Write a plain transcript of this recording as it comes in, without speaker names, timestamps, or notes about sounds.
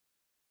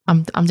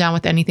I'm down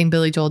with anything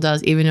Billy Joel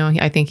does, even though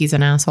I think he's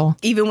an asshole.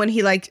 Even when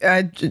he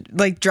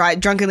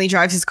drunkenly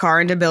drives his car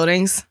into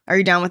buildings. Are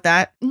you down with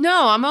that?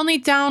 No, I'm only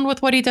down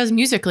with what he does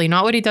musically,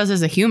 not what he does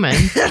as a human.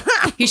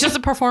 He's just a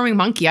performing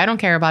monkey. I don't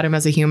care about him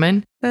as a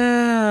human.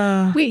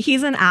 Wait,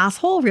 he's an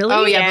asshole? Really?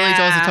 Oh, yeah. Billy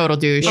Joel's a total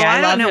douche. Oh, I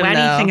don't know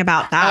anything though.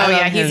 about that. Oh,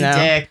 yeah. He's a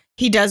dick.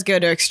 He does go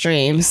to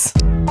extremes.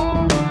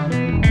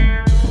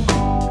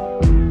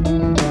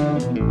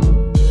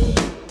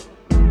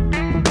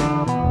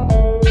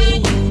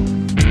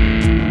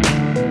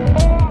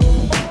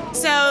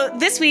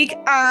 This week,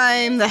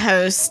 I'm the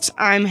host.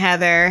 I'm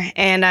Heather,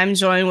 and I'm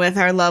joined with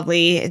our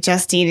lovely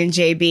Justine and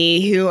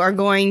JB, who are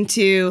going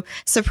to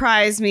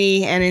surprise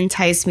me and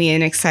entice me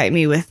and excite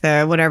me with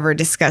whatever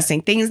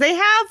disgusting things they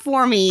have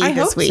for me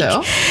this week.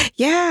 So.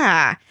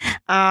 Yeah.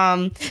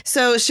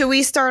 So should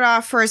we start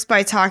off first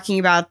by talking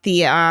about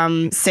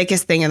the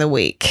sickest thing of the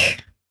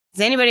week?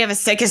 Does anybody have a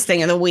sickest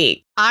thing of the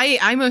week?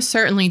 I most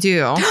certainly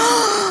do.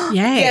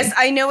 Yay. Yes,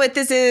 I know what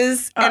this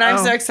is, and I'm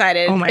so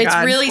excited. Oh my It's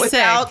God. really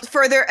Without sick.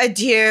 further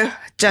ado,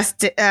 just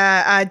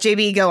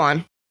JB, go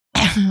on.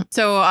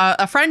 So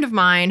a friend of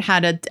mine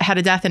had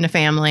a death in the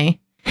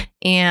family,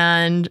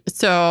 and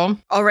so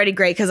Already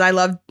great because I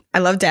love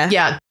death.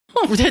 yeah,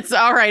 it's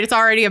all right. It's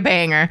already a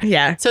banger.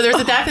 Yeah. So there's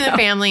a death in the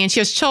family, and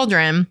she has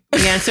children,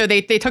 and so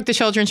they took the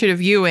children to the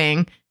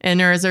viewing, and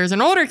there's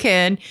an older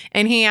kid,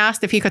 and he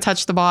asked if he could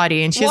touch the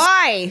body, and she's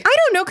Why? I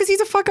don't know, because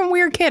he's a fucking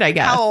weird kid, I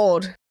guess. How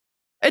old?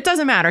 It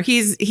doesn't matter.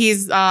 He's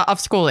of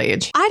school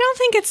age. I don't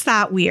think it's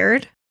that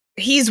weird.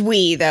 He's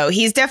though.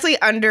 He's definitely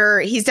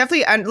under.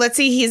 Let's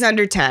see. He's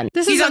under 10.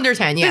 He's under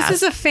 10. Yeah.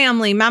 This is a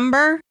family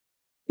member.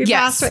 who Yes.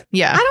 passed away.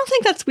 Yeah. I don't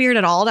think that's weird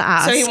at all to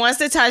ask. So he wants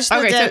to touch the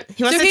Okay,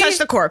 he wants to touch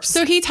the corpse.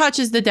 So he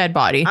touches the dead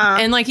body,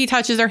 and like he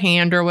touches her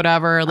hand or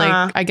whatever,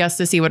 like I guess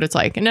to see what it's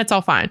like, and it's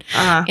all fine.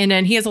 And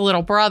then he has a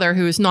little brother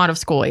who is not of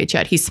school age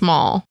yet. He's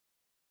small.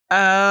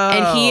 Oh.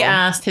 And he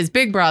asked his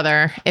big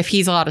brother if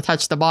he's allowed to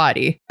touch the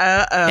body.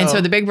 And so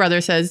the big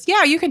brother says,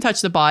 yeah, you can touch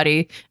the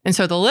body. And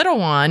so the little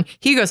one,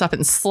 he goes up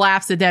and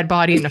slaps the dead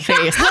body in the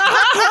face.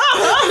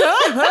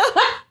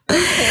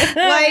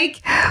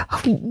 Like,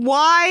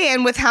 why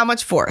and with how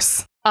much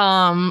force?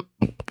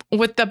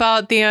 With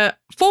about the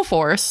full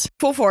force.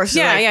 Full force.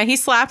 Yeah, like, yeah. He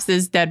slaps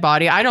his dead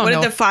body. I don't What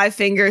know. did the 5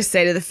 fingers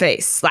say to the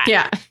face? Slap.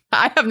 Yeah.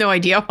 I have no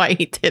idea why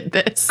he did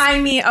this. I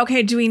mean,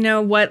 okay, do we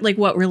know what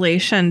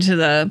relation to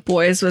the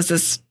boys was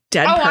this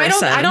dead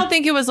person? I don't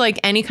think it was like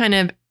any kind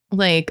of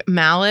like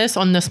malice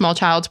on the small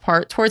child's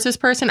part towards this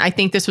person. I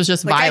think this was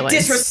just Like, violence. I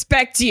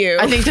disrespect you.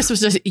 I think this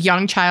was just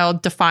young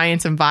child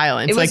defiance and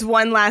violence. it was like,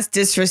 one last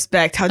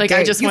disrespect. How like dare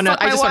I just you want to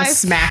fuck my wife?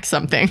 smack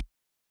something.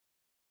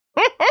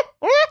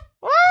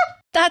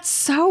 That's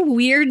so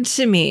weird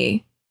to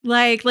me.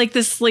 Like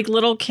this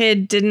little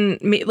kid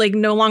didn't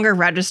no longer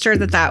register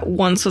that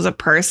once was a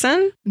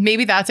person.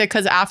 Maybe that's it,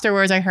 because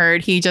afterwards I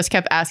heard he just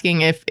kept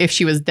asking if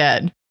she was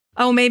dead.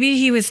 Oh, maybe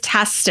he was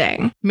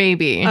testing.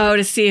 Maybe. Oh,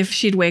 to see if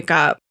she'd wake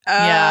up.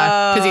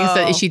 Yeah. Because he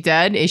said, is she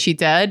dead? Is she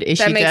dead? Is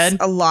That she makes dead?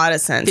 a lot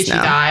of sense Did she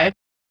now. die?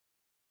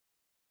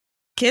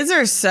 Kids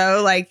are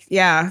so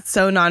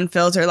so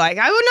non-filter. Like,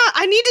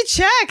 I need to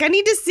check. I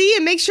need to see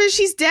and make sure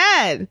she's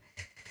dead.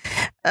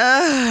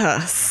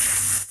 Ugh,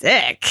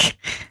 sick.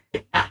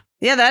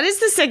 Yeah, that is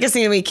the sickest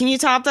thing of the week. Can you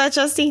top that,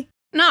 Justy?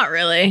 Not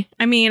really.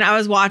 I mean, I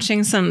was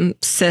watching some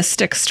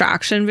cyst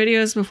extraction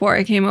videos before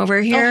I came over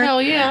here. Oh,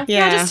 hell yeah.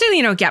 Yeah, just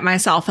to, get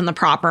myself in the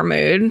proper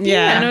mood.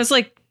 Yeah. And it was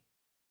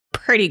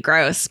pretty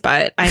gross,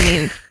 but I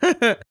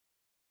mean,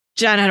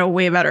 Jen had a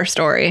way better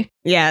story.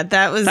 Yeah,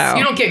 that was... So-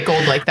 You don't get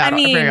gold like that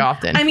very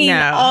often. I mean,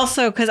 No.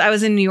 also because I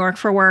was in New York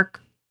for work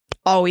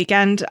all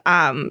weekend,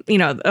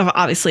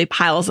 obviously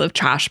piles of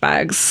trash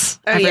bags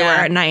everywhere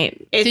yeah. at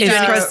night. It's It's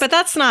just- gross, but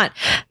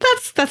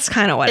that's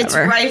kind of whatever.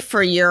 It's rife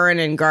for urine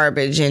and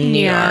garbage in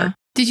New York.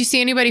 Did you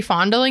see anybody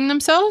fondling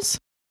themselves?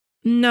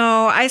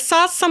 No, I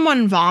saw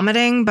someone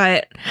vomiting,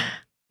 but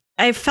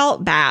I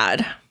felt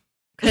bad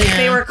because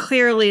they were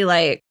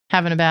clearly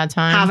Having a bad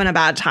time. having a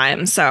bad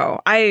time.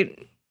 So I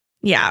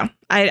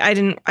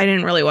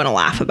didn't really want to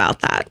laugh about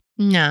that.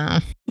 No.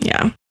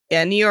 Yeah.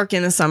 Yeah, New York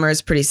in the summer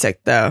is pretty sick,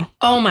 though.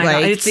 Oh my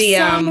god, it's the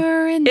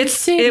Summer in the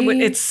city.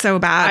 it's so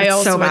bad. I It's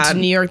also so went bad. to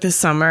New York this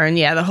summer, and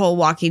yeah, the whole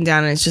walking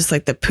down, and it's just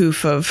like the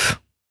poof of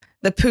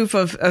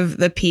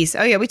the pee.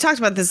 Oh yeah, we talked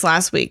about this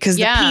last week because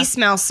the pee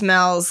smell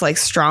smells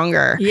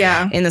stronger.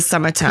 Yeah. In the 'Cause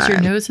summertime. your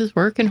nose is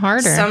working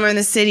harder. Summer in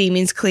the city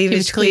means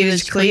cleavage.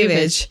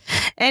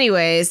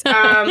 Anyways,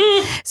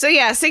 so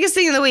yeah, sickest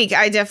thing of the week.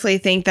 I definitely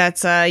think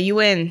that's you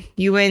win,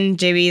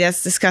 JB.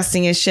 That's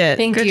disgusting as shit.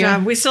 Thank Good you.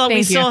 job. We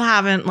still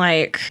haven't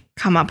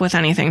come up with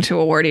anything to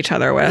award each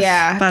other with.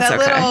 Yeah, that's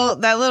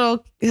that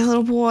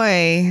little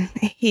boy.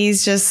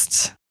 He's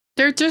just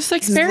They're just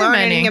learning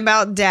experimenting.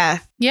 about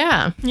death.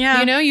 Yeah.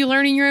 Yeah. You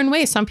learn in your own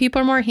way. Some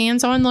people are more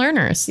hands-on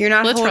learners. You're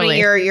not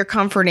literally. holding your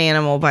comfort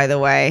animal, by the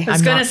way. I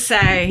was I'm gonna not-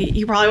 say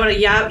you probably want to.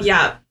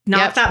 Yep.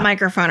 Knock that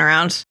microphone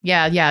around.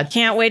 Yeah.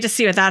 Can't wait to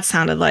see what that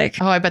sounded like.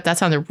 Oh, I bet that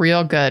sounded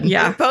real good.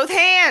 Yeah. Both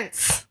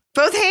hands.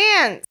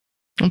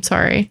 I'm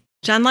sorry.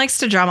 Jen likes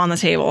to drum on the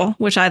table,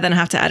 which I then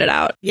have to edit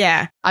out.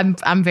 Yeah. I'm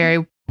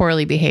very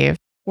poorly behaved.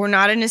 We're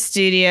not in a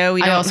studio.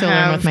 I also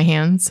learn with my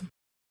hands.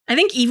 I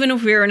think even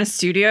if we were in a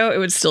studio, it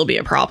would still be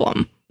a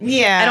problem.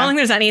 Yeah. I don't think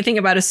there's anything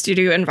about a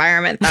studio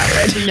environment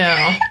that would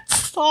No.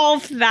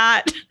 solve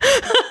that.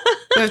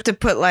 We have to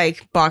put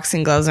like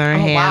boxing gloves on our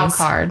I'm a wild hands.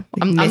 card.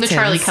 I'm the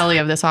Charlie Kelly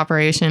of this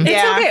operation. It's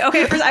Yeah. okay.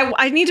 Okay, first,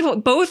 I need to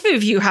put both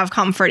of you have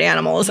comfort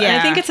animals. And I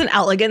Yeah. think it's an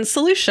elegant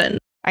solution.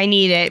 I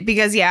need it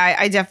because, yeah,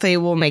 I definitely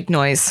will make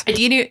noise. I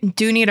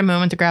do need a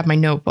moment to grab my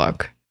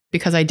notebook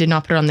because I did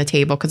not put it on the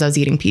table because I was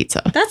eating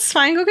pizza. That's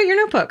fine. Go get your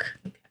notebook.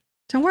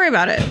 Don't worry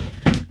about it.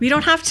 We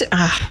don't have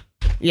to.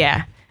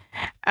 Yeah.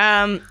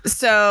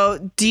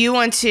 So do you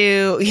want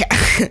to?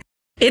 Yeah.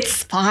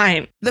 It's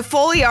fine. The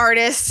Foley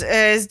artist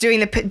is doing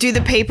the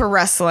paper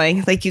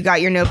wrestling. Like you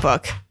got your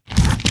notebook.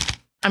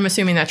 I'm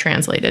assuming that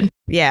translated.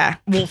 Yeah.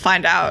 We'll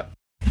find out.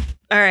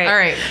 All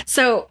right.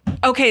 So,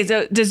 okay.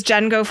 So does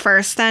Jen go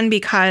first then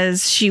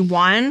because she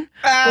won?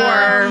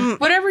 Or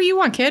whatever you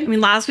want, kid. I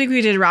mean, last week we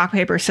did rock,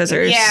 paper,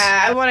 scissors.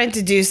 Yeah, I wanted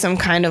to do some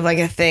kind of like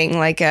a thing,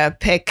 like a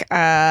pick.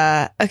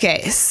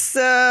 Okay,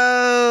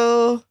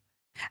 so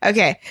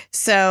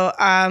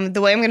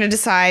the way I'm going to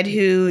decide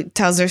who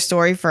tells their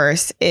story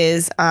first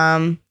is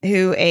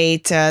who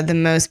ate the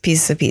most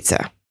pieces of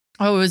pizza.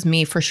 Oh, it was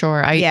me for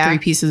sure. I ate 3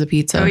 pieces of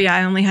pizza. Oh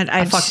yeah,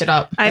 I fucked it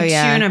up. I had 2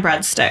 yeah. and a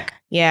breadstick.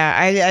 Yeah,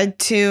 I had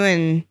 2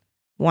 and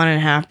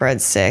 1.5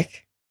 breadstick.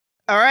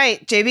 All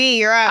right, JB,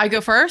 you're up. I go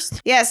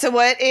first? Yeah, so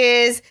what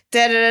is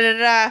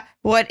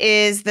what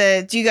is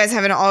do you guys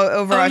have an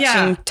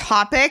overarching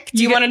topic?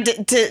 Do you want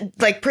to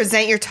like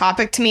present your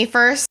topic to me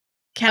first?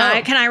 Can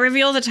I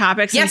reveal the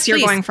topic since Yes, you're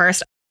please. going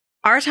first?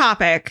 Our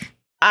topic,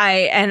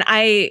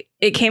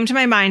 it came to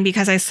my mind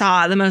because I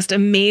saw the most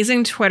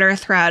amazing Twitter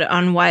thread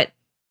on what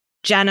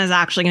Jen is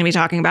actually going to be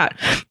talking about.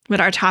 But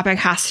our topic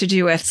has to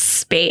do with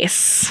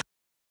space.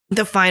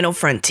 The final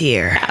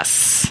frontier.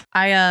 Yes.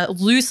 I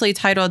loosely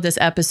titled this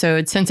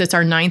episode, since it's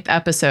our 9th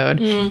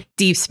episode,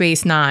 Deep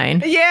Space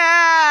Nine.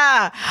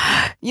 Yeah.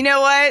 You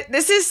know what?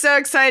 This is so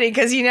exciting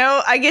because,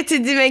 I get to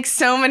make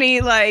so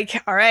many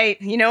like, all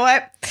right, you know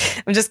what?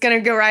 I'm just going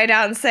to go right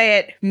out and say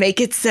it. Make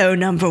it so,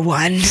 number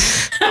 1.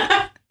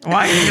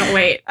 Why? Don't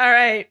wait. All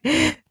right.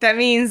 That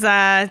means,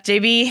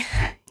 JB,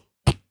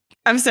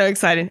 I'm so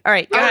excited. All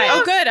right. Go ahead.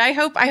 Oh, good. I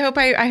hope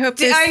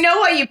this. I know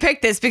why you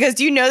picked this because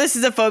do you know this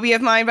is a phobia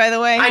of mine, by the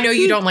way? I know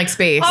you don't like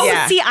space. Oh,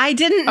 Yeah. see, I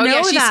didn't know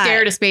yeah, she's that.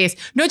 scared of space.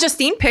 No,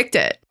 Justine picked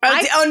it.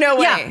 Oh, no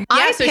way.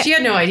 Yeah, so she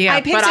had no idea,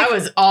 but I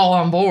was all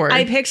on board.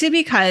 I picked it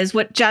because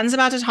what Jen's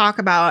about to talk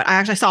about, I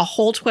actually saw a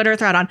whole Twitter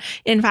thread on.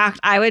 In fact,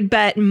 I would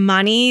bet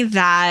money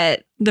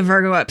that the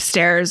Virgo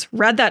upstairs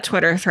read that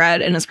Twitter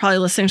thread and is probably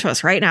listening to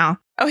us right now.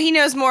 Oh, he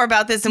knows more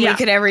about this than we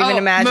could ever even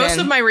imagine. Most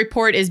of my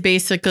report is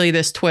basically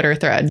this Twitter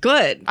thread.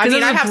 Good. I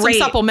mean, I have some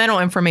supplemental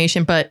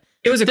information, but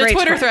it was a the great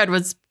Twitter thread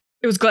was...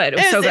 It was good. It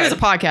was so good. It was a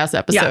podcast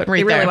episode. Yeah, right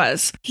it really there.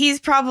 was. He's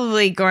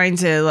probably going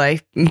to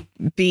like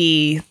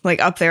be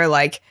like up there,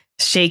 like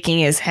shaking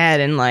his head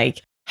and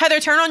like, Heather,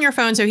 turn on your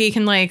phone so he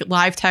can like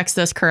live text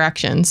us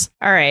corrections.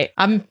 all right.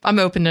 I'm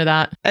open to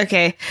that.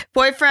 Okay.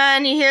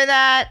 Boyfriend, you hear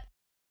that?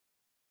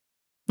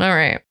 All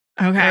right.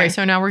 Okay. All right.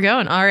 So now we're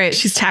going. All right.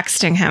 She's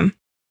texting him.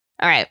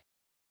 All right.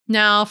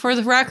 Now, for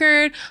the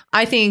record,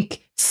 I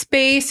think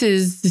space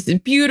is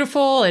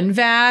beautiful and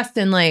vast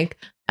and like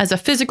as a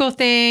physical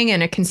thing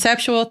and a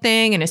conceptual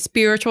thing and a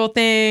spiritual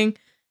thing.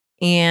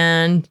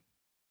 And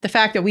the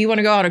fact that we want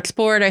to go out and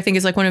explore it, I think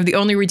is like one of the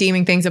only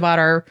redeeming things about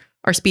our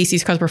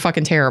species because we're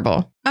fucking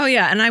terrible. Oh,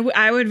 yeah. And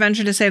I would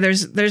venture to say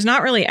there's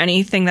not really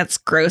anything that's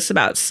gross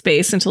about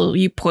space until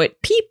you put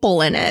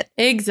people in it.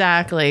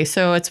 Exactly.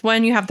 So it's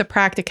when you have the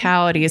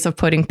practicalities of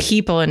putting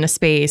people into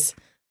space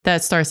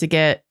that starts to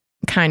get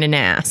kind of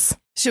nass.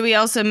 Should we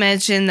also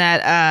mention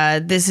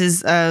that this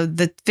is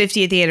the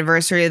 50th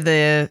anniversary of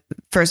the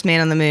first man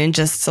on the moon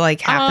just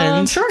like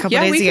happened Sure. a couple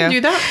Yeah, days we ago. can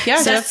do that. Yeah.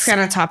 So that's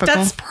kind of topical.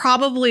 That's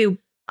probably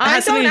I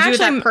has something don't to do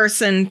with actually- that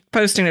person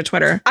posting to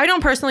Twitter. I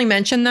don't personally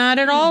mention that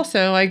at all.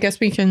 So I guess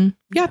we can.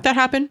 Yeah, that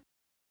happened.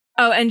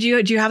 Oh, and do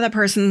you have that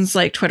person's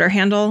like Twitter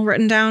handle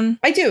written down?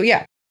 I do.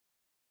 Yeah.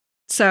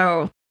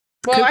 So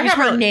Well, I have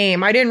her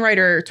name. I didn't write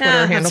her Twitter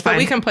that's handle, but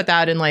we fine. can put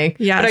that in like.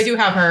 Yes. But I do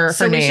have her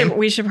so name.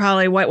 we should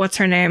probably what's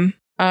her name?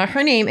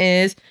 Her name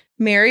is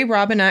Mary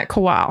Robinette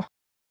Kowal.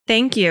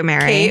 Thank you,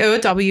 Mary.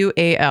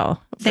 Kowal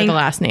for the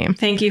last name.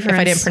 Thank you for If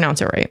I didn't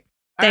pronounce it right.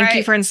 Thank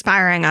you for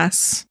inspiring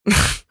us.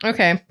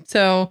 Okay.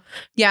 So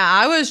yeah,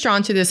 I was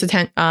drawn to this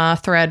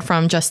thread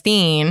from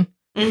Justine.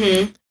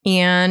 Mm-hmm.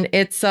 And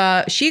it's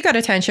she got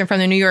attention from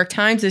the New York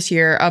Times this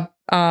year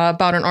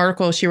about an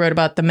article she wrote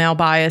about the male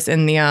bias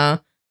in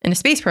the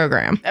space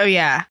program. Oh,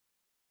 yeah.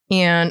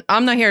 And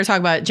I'm not here to talk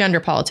about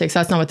gender politics.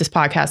 That's not what this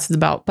podcast is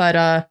about. But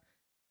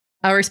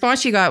a response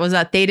she got was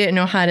that they didn't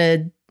know how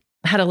to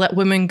let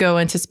women go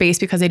into space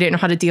because they didn't know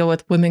how to deal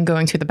with women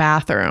going to the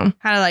bathroom.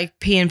 How to like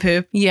pee and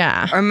poop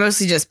Yeah. or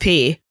mostly just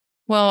pee.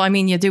 Well, I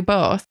mean, you do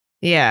both.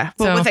 Yeah.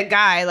 But So- with a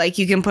guy, like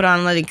you can put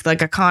on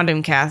like a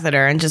condom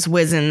catheter and just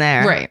whiz in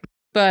there. Right.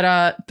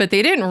 But they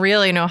didn't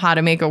really know how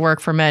to make it work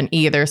for men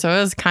either. So it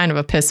was kind of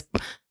a piss.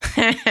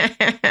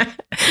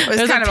 it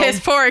was kind a of piss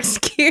poor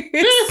excuse. Did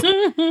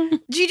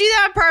you do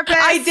that on purpose?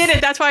 I did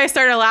it. That's why I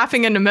started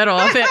laughing in the middle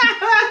of it.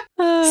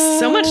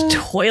 So much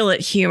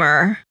toilet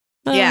humor.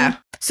 Yeah.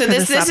 So For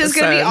this this is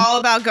going to be episode. all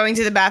about going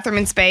to the bathroom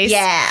in space.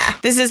 Yeah.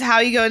 This is how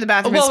you go to the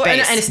bathroom in Well,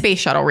 space. and a space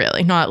shuttle,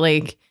 really, not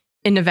like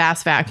in the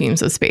vast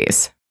vacuums of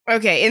space.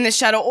 Okay, in the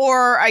shuttle,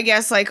 or I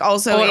guess like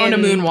also Or on a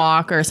in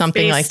moonwalk or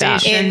something Space like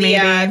that. station. in the,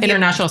 maybe.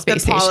 International the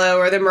Space Station. Apollo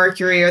or the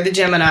Mercury or the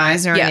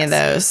Geminis or any of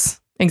Yes.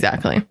 those.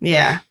 Exactly.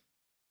 Yeah.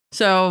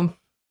 So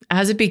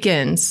as it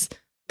begins,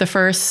 the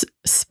first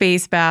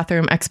space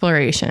bathroom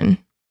exploration.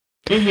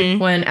 Mm-hmm.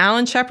 When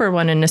Alan Shepard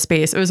went into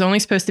space, it was only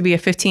supposed to be a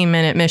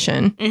 15-minute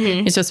mission.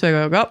 Mm-hmm. It's just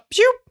to go up,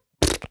 shoop,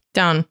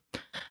 down.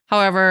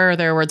 However,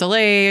 there were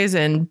delays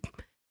and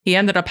he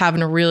ended up having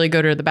to really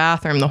go to the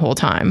bathroom the whole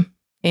time.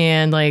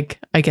 And like,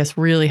 I guess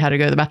really had to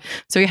go to the bathroom.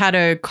 So he had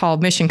to call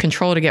mission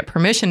control to get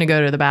permission to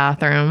go to the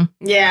bathroom.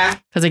 Yeah.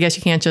 Because I guess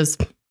you can't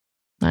just,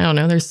 I don't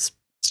know, there's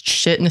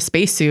shit in a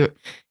spacesuit.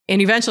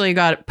 And eventually he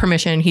got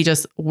permission. He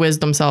just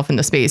whizzed himself in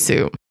the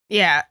spacesuit.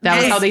 Yeah. That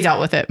was They- how they dealt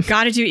with it.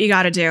 Gotta do what you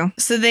gotta do.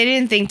 So they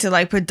didn't think to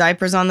like put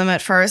diapers on them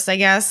at first, I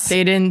guess.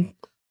 They didn't.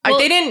 Well-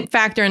 they didn't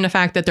factor in the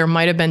fact that there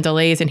might have been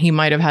delays and he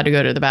might have had to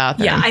go to the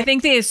bathroom. Yeah, I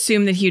think they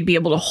assumed that he'd be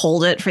able to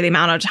hold it for the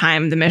amount of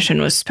time the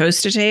mission was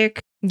supposed to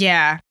take.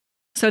 Yeah.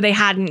 So they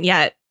hadn't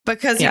yet.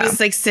 Because he Yeah.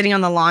 was like sitting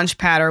on the launch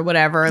pad or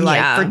whatever, like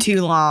Yeah. for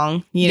too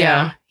long. You know,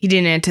 Yeah. he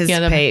didn't Yeah,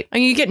 anticipate. I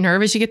mean, you get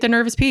nervous. You get the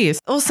nervous peas.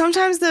 Well,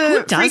 sometimes Who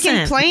the freaking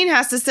doesn't? plane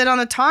has to sit on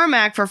the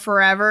tarmac for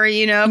forever,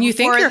 you know. And you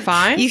think before you're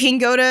fine. You can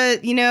go to,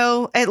 you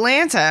know,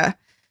 Atlanta.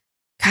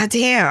 God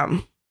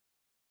damn.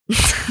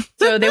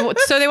 So they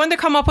wanted to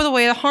come up with a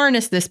way to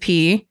harness this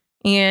pee.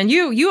 And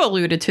you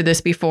alluded to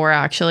this before,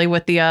 actually,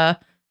 with the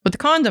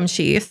condom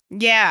sheath.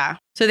 Yeah.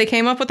 So they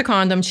came up with the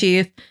condom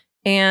sheath,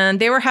 and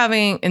they were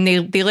having, and they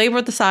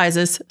labeled the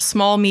sizes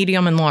small,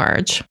 medium, and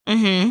large.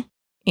 Mm-hmm.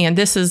 And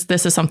this is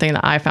something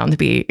that I found to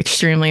be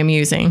extremely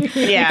amusing.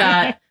 Yeah.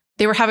 That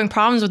they were having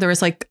problems with. There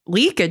was like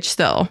leakage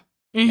still.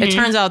 Mhm. It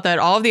turns out that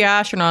all of the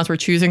astronauts were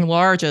choosing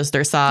large as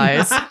their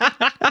size.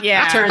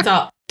 Yeah. Turns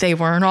out they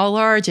weren't all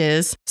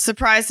larges.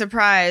 Surprise,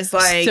 surprise.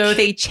 Like, So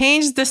they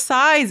changed the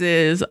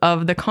sizes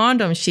of the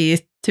condom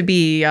sheath to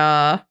be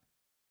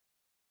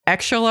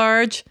extra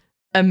large,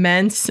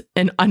 immense,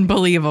 and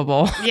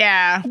unbelievable.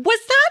 yeah. Was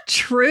that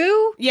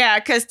true? Yeah,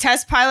 because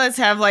test pilots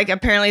have like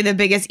apparently the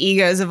biggest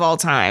egos of all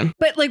time.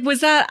 But like,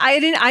 was that?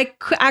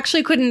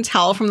 Actually couldn't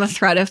tell from the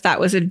thread if that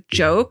was a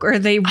joke or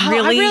they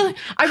really.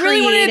 I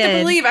really wanted to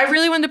created- believe. I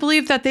really wanted to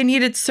believe that they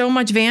needed so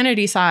much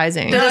vanity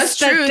sizing. That- No, that's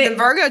that true. they- the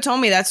Virgo told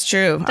me that's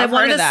true. That I've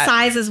one heard of of the that.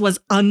 sizes was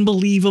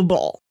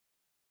unbelievable.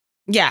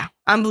 Yeah,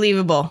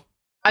 unbelievable.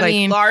 I like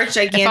mean, large,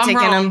 gigantic, and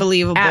wrong,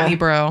 unbelievable. at me,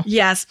 bro.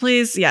 Yes,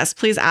 please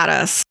add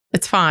us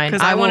It's fine.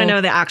 because I want to will-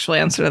 know the actual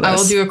answer to this. I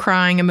will do a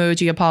crying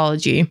emoji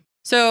apology.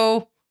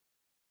 So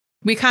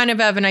we kind of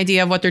have an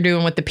idea of what they're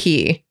doing with the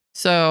pee.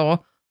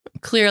 So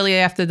clearly they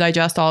have to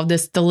digest all of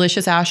this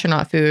delicious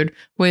astronaut food,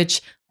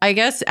 which I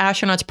guess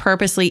astronauts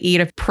purposely eat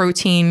a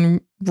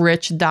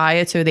protein-rich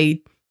diet so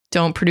they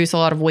don't produce a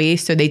lot of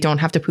waste, so they don't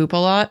have to poop a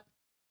lot.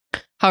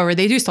 However,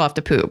 they do still have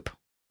to poop.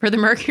 For the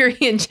Mercury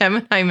and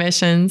Gemini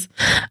missions,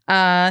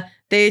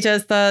 they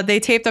just they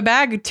taped a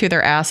bag to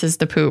their asses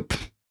to poop.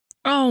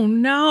 Oh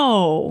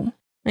no.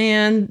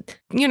 And,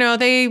 you know,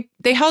 they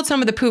held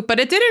some of the poop, but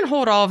it didn't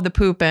hold all of the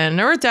poop in.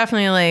 There were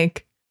definitely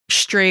like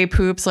stray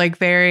poops, like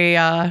very,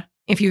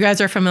 if you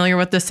guys are familiar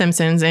with The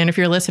Simpsons, and if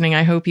you're listening,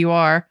 I hope you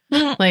are,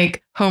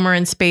 like Homer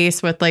in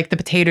space with like the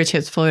potato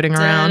chips floating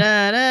around.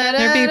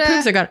 There'd be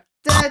poops that got,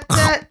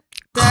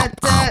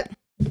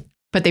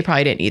 but they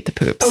probably didn't eat the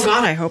poops. Oh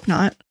God, I hope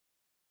not.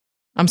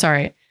 I'm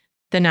sorry.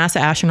 The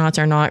NASA astronauts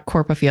are not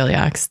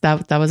corpophiliacs.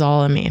 That was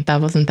all in me.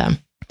 That wasn't them.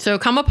 So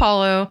come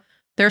Apollo,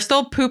 they're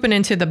still pooping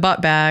into the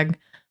butt bag,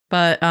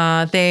 but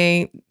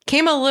they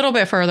came a little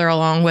bit further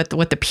along with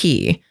the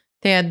pee.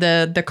 They had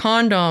the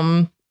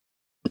condom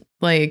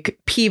like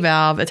pee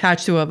valve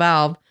attached to a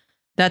valve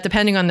that,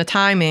 depending on the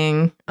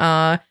timing,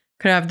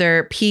 could have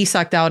their pee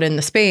sucked out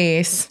into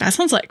space. That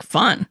sounds like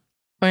fun.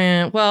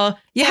 And, well,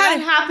 you Yeah, that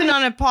had happened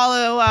on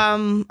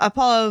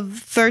Apollo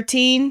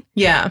 13.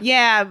 yeah.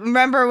 Yeah,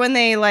 remember when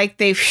they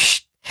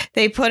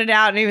put it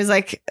out and he was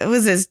like, it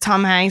was this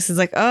Tom Hanks is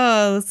like,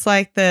 oh, it's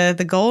like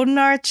the Golden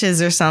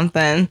Arches or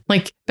something.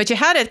 Like, but you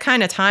had to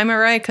kind of time it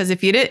right, because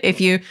if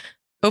you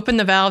opened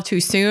the valve too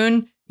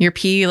soon, your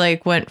pee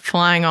like went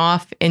flying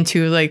off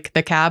into like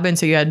the cabin,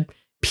 so you had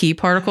pee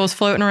particles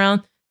floating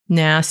around.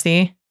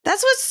 Nasty.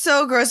 That's what's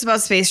so gross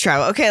about space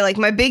travel. Okay, like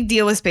my big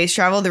deal with space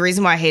travel, the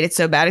reason why I hate it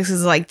so bad is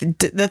because like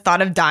the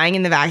thought of dying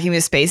in the vacuum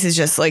of space is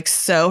just like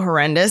so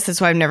horrendous.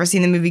 That's why I've never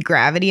seen the movie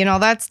Gravity and all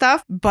that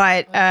stuff.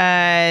 But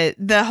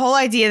the whole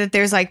idea that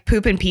there's like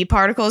poop and pee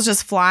particles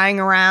just flying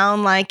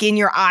around like in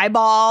your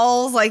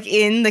eyeballs, like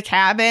in the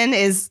cabin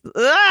is,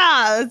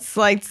 it's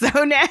like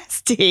so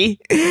nasty.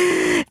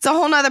 It's a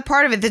whole nother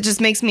part of it that just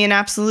makes me an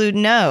absolute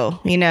no.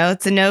 You know,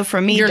 it's a no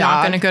from me, You're dog.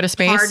 not going to go to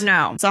space? Hard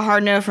no. It's a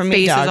hard no from me,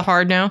 Space dog. is a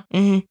hard no?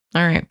 Mm-hmm.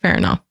 All right, fair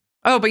enough.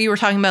 Oh, but you were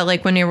talking about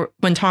like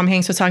when Tom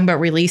Hanks was talking about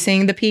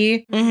releasing the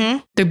pee, Mm-hmm.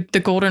 the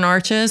golden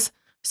arches.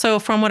 So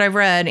from what I've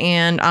read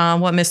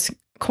and what Miss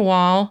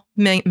Kowal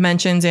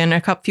mentions and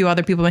a few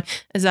other people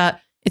is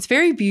that it's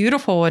very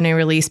beautiful when they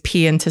release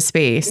pee into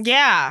space.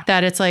 Yeah.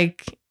 That it's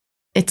like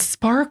it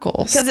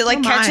sparkles. Because it like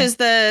Oh my. catches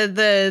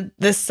the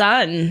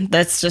sun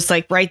that's just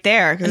like right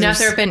there. 'Cause And now there's-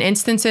 there have been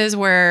instances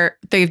where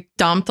they've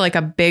dumped like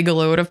a big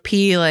load of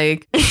pee,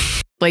 like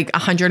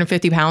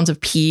 150 pounds of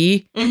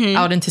pee Mhm.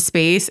 out into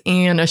space,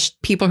 and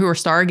people who were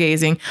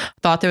stargazing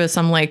thought there was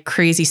some like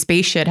crazy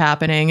space shit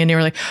happening, and they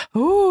were like,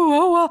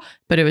 oh,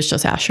 but it was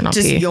just astronaut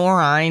just pee.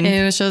 urine.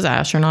 It was just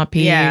astronaut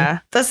pee. Yeah,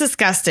 that's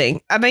disgusting.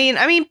 I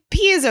mean,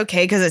 pee is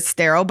okay because it's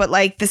sterile, but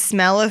like the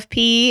smell of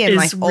pee and Is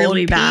like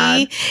really old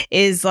bad. pee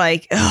is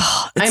like,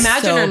 ugh, I it's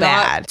imagine so they're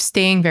bad. not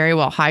staying very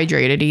well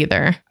hydrated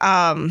either.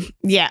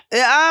 Yeah.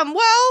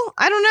 Well,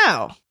 I don't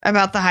know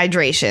about the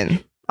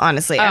hydration.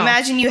 Honestly, Oh. I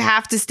imagine you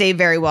have to stay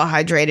very well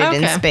hydrated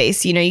in Okay.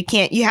 space. You know,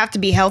 you have to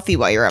be healthy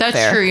while you're up That's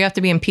there. true. You have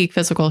to be in peak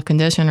physical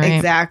condition, right?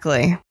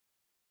 Exactly.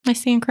 I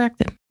stand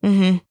corrected.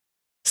 Mm-hmm.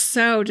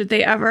 So did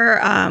they ever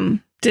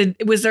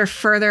was there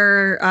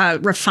further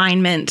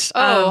refinement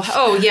Oh,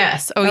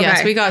 yes. Oh, yes.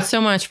 Okay. We got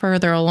so much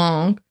further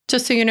along.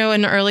 Just so you know,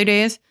 in the early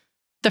days,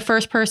 the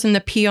first person to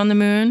pee on the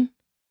moon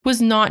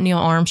was not Neil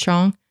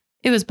Armstrong.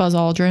 It was Buzz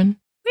Aldrin.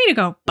 Way to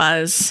go,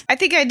 Buzz. I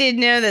think I did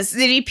know this.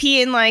 Did he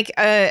pee in like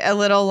a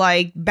little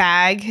like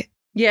bag?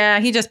 Yeah,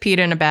 he just peed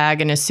in a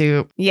bag in his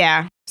suit.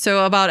 Yeah.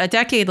 So about a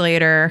decade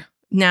later,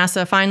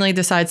 NASA finally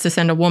decides to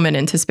send a woman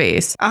into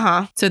space.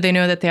 Uh-huh. So they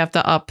know that they have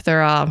to up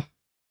their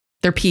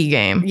pee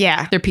game,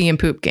 Yeah. their pee and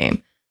poop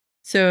game.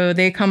 So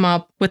they come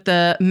up with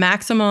the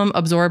maximum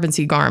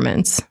absorbency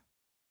garments,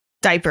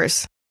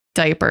 Diapers.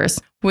 diapers,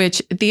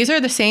 which these are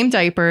the same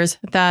diapers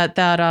that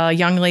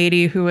young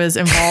lady who was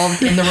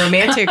involved in the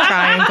romantic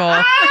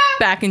triangle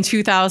back in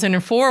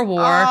 2004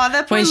 wore Oh,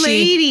 that poor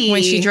lady.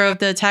 when she drove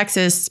to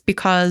Texas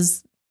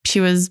because she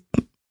was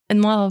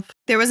in love.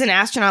 There was an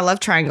astronaut love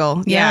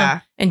triangle.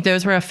 Yeah. And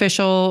those were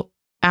official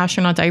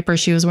astronaut diapers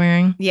she was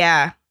wearing.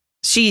 Yeah.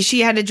 She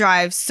had to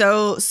drive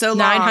so long.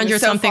 900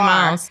 so something far.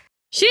 miles.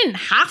 She didn't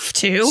have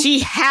to.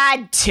 She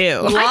had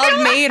to.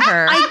 Love made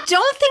her. I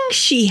don't think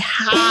she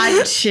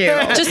had to.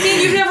 Just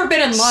saying, you've never been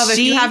in love if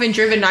you She haven't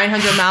driven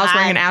 900 miles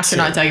wearing an had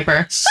astronaut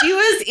diaper. She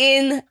was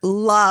in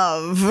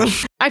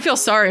love. I feel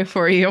sorry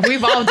for you.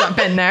 We've all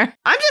been there.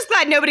 I'm just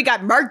glad nobody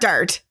got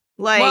murdered.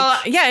 Like, Well,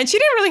 yeah, and she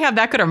didn't really have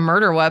that good of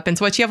murder weapons.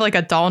 What, she have like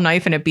a dull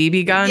knife and a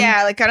BB gun?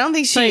 yeah, like I don't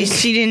think Like-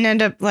 she didn't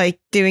end up like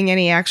doing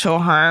any actual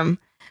harm.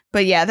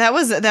 But yeah, that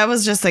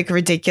was just like a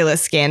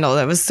ridiculous scandal.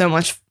 That was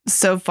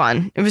so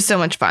fun. It was so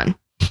much fun.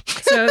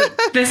 So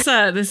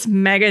this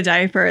mega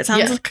diaper, it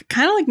sounds Yeah.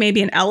 kind of like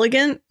maybe an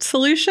elegant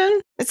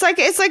solution. It's like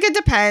a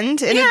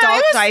depend, an Yeah, adult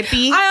it was- diaper.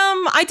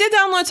 I did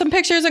download some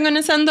pictures. I'm going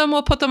to send them.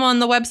 We'll put them on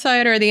the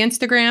website or the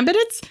Instagram. But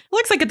it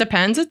looks like it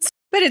depends.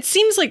 But it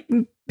seems like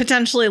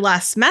potentially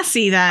less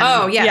messy than.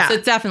 Oh, yes, yeah.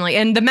 it's definitely.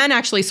 And the men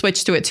actually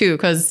switched to it too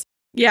because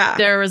Yeah.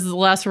 there was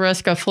less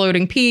risk of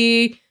floating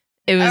pee.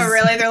 It was, Oh,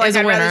 really? They're it like, was a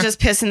I'd rather winner. just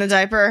piss in the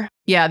diaper.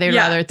 Yeah, they'd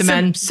rather the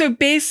men. So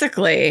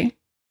basically,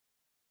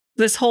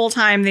 this whole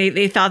time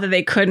they thought that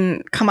they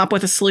couldn't come up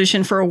with a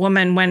solution for a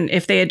woman when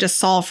if they had just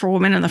solved for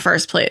women in the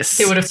first place.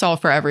 They would have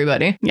solved for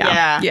everybody.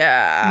 Yeah.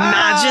 Yeah.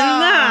 Imagine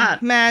that.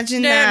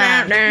 Imagine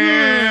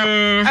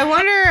that. I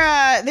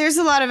wonder, there's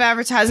a lot of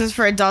advertisements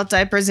for adult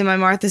diapers in my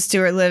Martha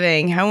Stewart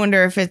living. I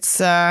wonder if it's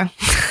similar.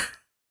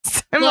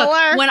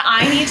 Look, when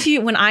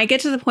I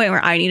get to the point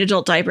where I need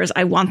adult diapers,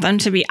 I want them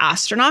to be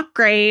astronaut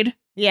grade.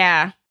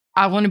 yeah.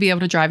 I want to be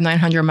able to drive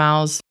 900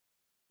 miles.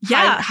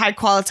 Yeah. High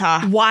quality.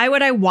 Why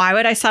would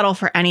I settle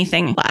for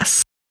anything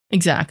less?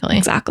 Exactly.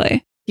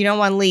 Exactly. You don't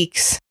want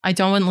leaks. I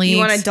don't want leaks. You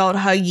want adult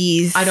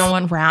huggies. I don't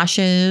want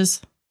rashes.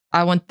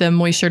 I want the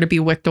moisture to be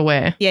wicked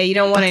away. Yeah, you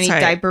don't want That's any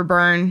right. diaper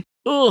burn.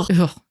 Ugh.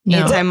 Ugh, no.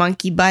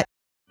 Anti-monkey butt.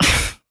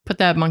 Put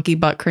that monkey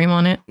butt cream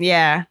on it.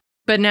 Yeah.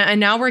 But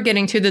now we're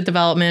getting to the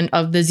development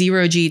of the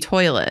zero-G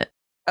toilet.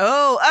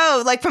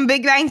 Oh, like from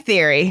Big Bang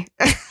Theory.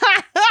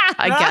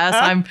 I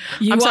guess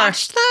You I'm sorry.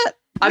 watched that?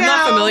 I'm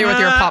not No, familiar with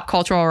your pop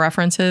cultural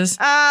references.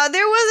 There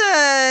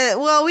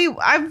was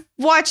I've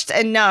watched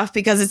enough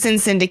because it's in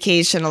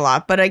syndication a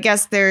lot, but I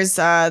guess there's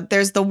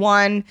the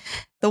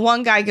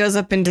one guy goes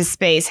up into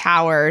space,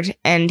 Howard,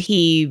 and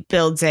he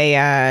builds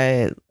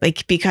a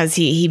because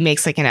he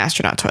makes like an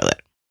astronaut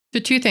toilet. So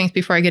two things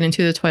before I get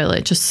into the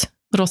toilet, just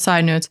little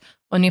side notes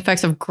on the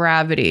effects of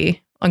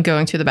gravity on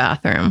going to the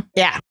bathroom.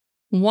 Yeah.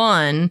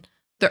 One,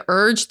 the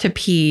urge to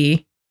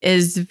pee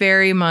is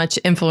very much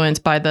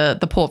influenced by the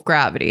pull of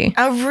gravity.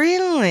 Oh,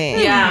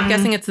 really? Yeah, I'm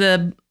guessing it's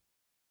the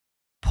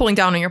pulling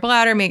down on your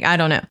bladder. I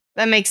don't know.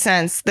 That makes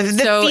sense. The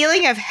So-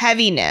 feeling of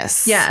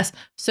heaviness. Yes.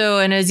 So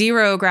in a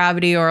zero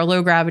gravity or a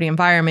low gravity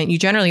environment, you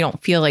generally don't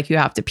feel like you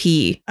have to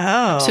pee.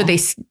 Oh. So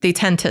they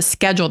tend to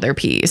schedule their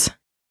pees.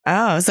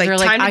 Oh, it's like They're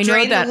like, time I to know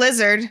drain the that-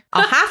 lizard.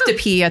 I'll have to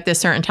pee at this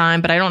certain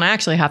time, but I don't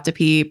actually have to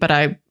pee, but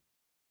I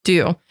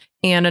do.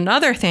 And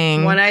another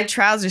thing, One-eyed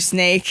trouser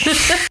snake.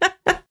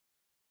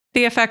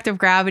 the effect of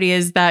gravity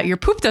is that your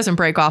poop doesn't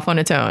break off on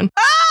its own.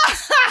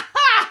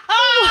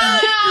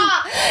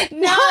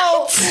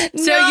 No.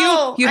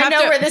 So you I have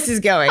know to- where this is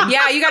going.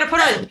 Yeah, you have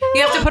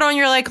to put on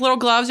your like little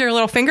gloves or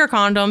little finger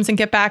condoms and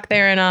get back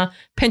there and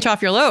pinch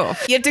off your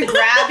loaf. You have to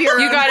grab your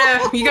You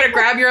gotta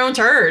grab your own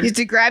turd. You have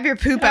to grab your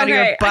poop out of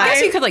your Okay, butt. I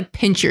guess you could like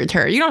pinch your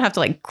turd. You don't have to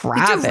like You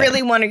grab do it.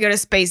 really want to go to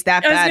space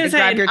that I was bad gonna to say,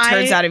 grab your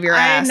turds out of your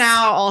ass. I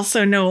now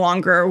also no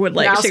longer would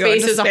like now to go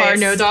space into is a hard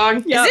no,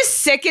 dog. Yep. Is this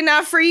sick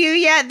enough for you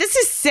yet? This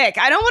is sick.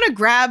 I don't want to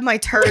grab my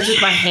turds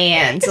with my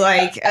hands.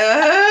 Like,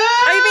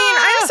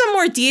 I have some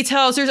more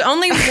details. There's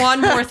only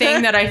one more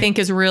thing that I think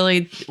is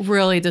really,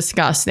 really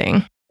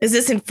disgusting. Is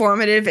this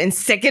informative and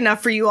sick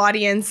enough for you,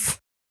 audience?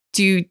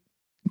 Do you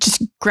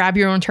just grab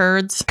your own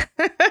turds?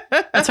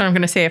 That's what I'm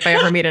going to say if I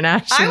ever meet an I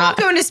astronaut. won't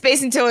go into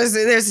space until there's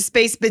a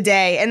space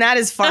bidet, and that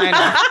is final.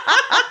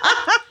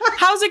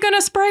 How's it going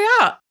to spray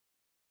out?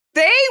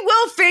 They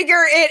will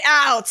figure it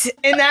out,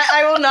 and that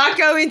I will not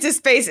go into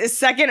space a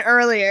second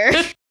earlier.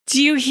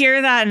 Do you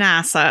hear that,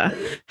 NASA?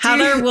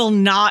 Heather will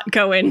not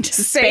go into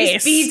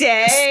Space space.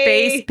 bidet.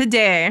 Space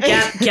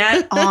bidet.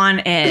 Get on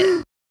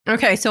it.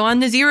 Okay, so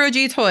on the zero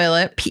G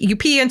toilet, you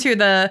pee into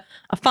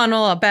a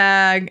funnel, a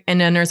bag, and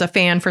then there's a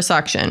fan for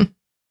suction.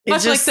 It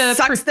Much just like the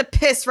sucks the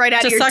piss right out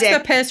of Just your sucks dick.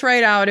 the piss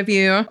right out of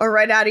you. Or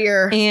right out of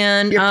your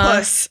And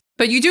puss.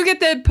 but you do get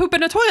the poop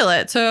in a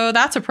toilet, so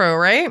that's a pro,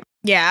 right?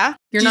 Yeah.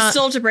 You're Do you not.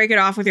 still have to break it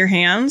off with your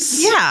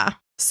hands? Yeah,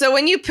 So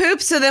when you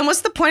poop, so then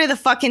what's the point of the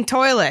fucking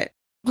toilet?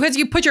 because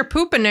you put your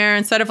poop in there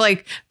instead of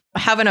like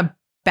having a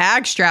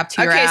bag strapped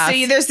to your Okay, ass.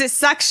 so there's this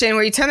suction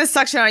where you turn the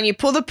suction on, you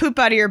pull the poop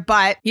out of your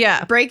butt,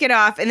 yeah, break it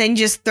off, and then you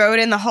just throw it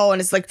in the hole, and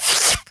it's like,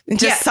 it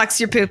just Yeah. sucks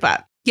your poop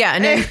up. yeah,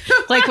 and then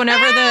like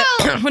whenever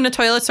when the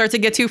toilet starts to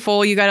get too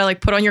full, you gotta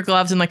like put on your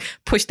gloves and like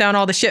push down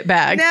all the shit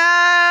bag.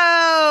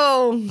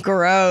 No,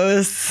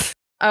 gross.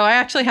 Oh, I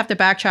actually have to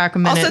backtrack a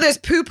minute. Also, there's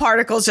poo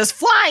particles just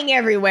flying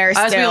everywhere. As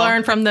we still.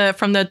 learned from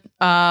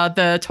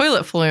the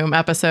toilet flume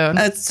episode,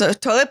 It's a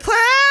toilet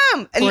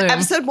plume. In Plume.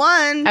 episode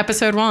 1.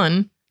 episode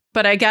 1.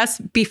 But I guess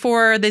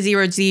before the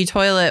zero G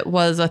toilet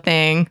was a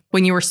thing,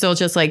 when you were still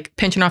just like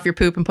pinching off your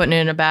poop and putting it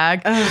in a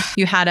bag, Ugh.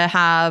 you had to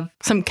have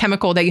some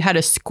chemical that you had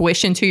to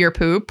squish into your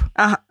poop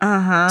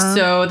Uh-huh.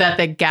 so that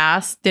the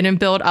gas didn't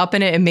build up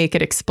in it and make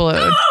it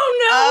explode.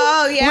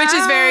 Oh, yeah. Which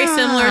is very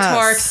similar to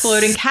our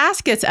exploding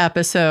caskets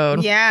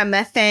episode. Yeah,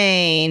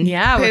 methane.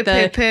 Yeah, Poop, with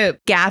the poop,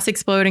 poop. gas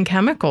exploding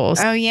chemicals.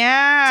 Oh,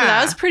 yeah. So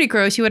that was pretty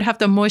gross. You would have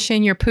to mush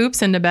in your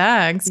poops into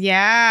bags.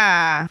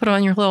 Yeah. Put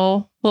on your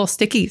little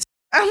stickies.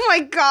 Oh my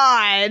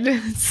god.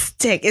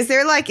 Stick. Is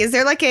there like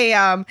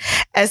a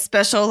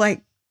special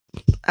like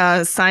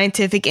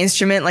scientific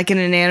instrument like an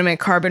inanimate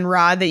carbon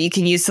rod that you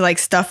can use to like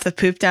stuff the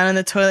poop down in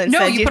the toilet?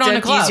 No, instead you put on a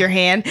have to glove. use your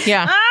hand.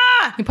 Yeah.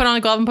 Ah! You put on a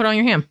glove and put on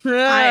your hand.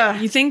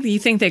 You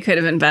think they could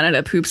have invented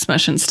a poop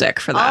smush and stick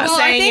for that? Oh, Well,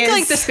 I saying think is-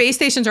 like the space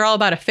stations are all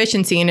about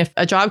efficiency, and if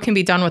a job can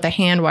be done with a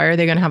hand, why are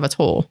they going to have a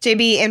tool?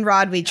 JB, in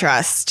rod we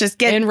trust. Just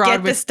get In rod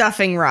the we-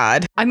 stuffing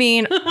rod. I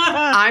mean,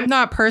 I'm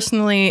not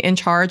personally in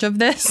charge of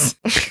this.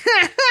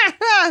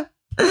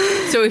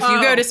 So if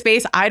you go to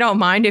space, I don't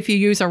mind if you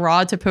use a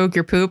rod to poke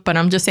your poop, but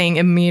I'm just saying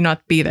it may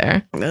not be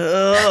there.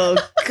 Oh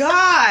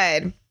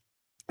god.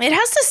 It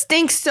has to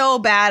stink so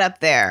bad up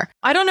there.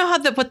 I don't know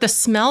what the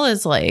smell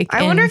is like.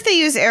 I wonder if they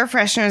use air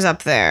fresheners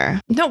up there.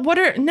 no,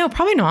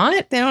 probably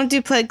not. They don't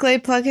do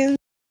Glade plugins?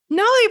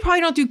 No, they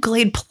probably don't do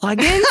Glade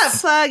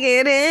plugins. Plug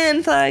it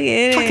in, plug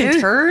it Fucking in.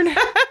 turd.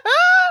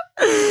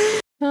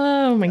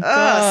 Oh my Oh,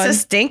 god.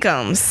 so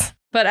stinkums.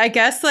 But I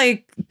guess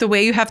like the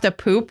way you have to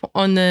poop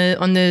on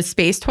the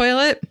space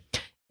toilet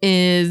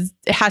is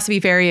it has to be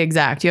very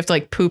exact. You have to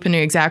like poop in the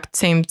exact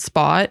same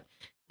spot.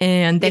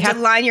 And They they have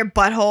to line your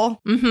butthole.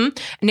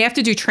 and they have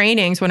to do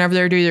trainings whenever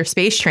they're doing their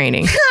space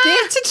training. They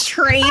have to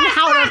train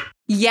how to.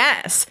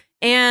 Yes.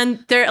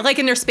 And they're like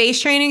in their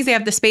space trainings, they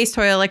have the space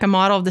toilet, like a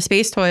model of the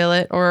space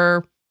toilet,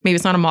 or maybe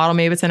it's not a model,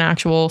 maybe it's an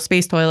actual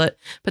space toilet,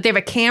 but they have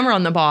a camera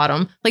on the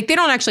bottom. Like they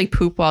don't actually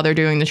poop while they're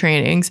doing the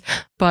trainings,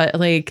 but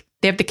like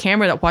they have the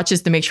camera that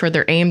watches to make sure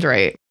they're aimed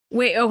right.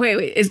 Wait.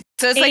 Is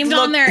So it's aimed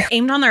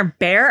on their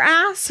bare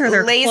ass or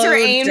their Laser clothed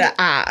aimed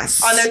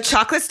ass on their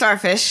chocolate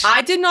starfish.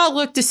 I did not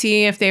look to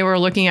see if they were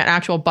looking at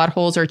actual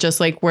buttholes or just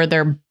like where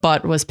their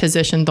butt was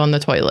positioned on the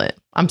toilet.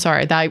 I'm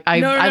sorry that I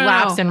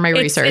lapsed in my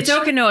research. It's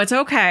okay. No, it's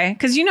okay.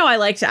 Because I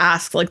like to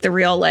ask like the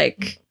real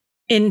like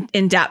in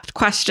depth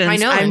questions. I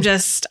know.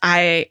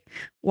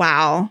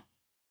 Wow.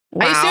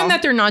 I assume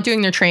that they're not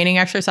doing their training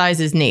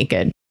exercises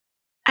naked.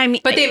 I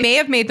mean, But they may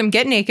have made them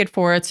get naked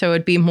for it, so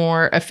it'd be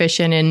more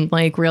efficient in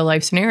like real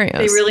life scenarios.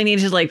 they really need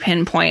to like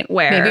pinpoint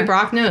where. Maybe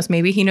Brock knows.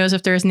 Maybe he knows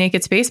if there's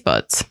naked space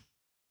butts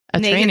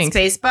at Naked training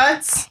space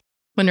butts?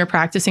 when they're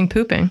practicing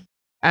pooping.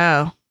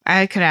 Oh,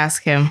 I could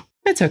ask him.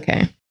 It's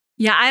okay.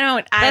 Yeah, I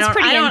don't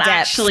pretty in-depth.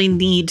 actually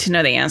need to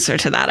know the answer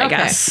to that, I Okay.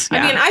 guess. I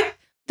Yeah. mean,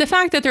 the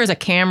fact that there's a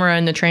camera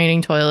in the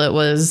training toilet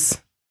was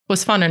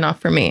fun enough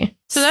for me.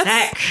 So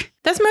Sick.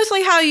 that's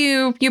mostly how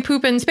you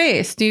poop in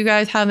space. Do you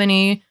guys have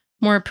any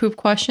more poop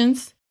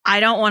questions? I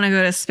don't want to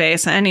go to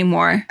space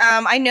anymore.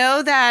 I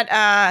know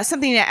that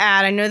something to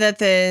add. I know that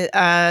the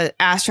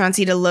astronauts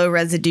eat a low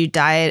residue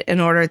diet in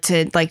order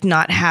to like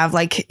not have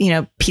like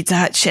Pizza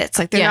Hut shits.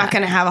 Like they're Yeah. not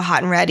going to have a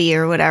hot and ready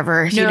or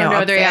whatever. up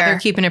they're there.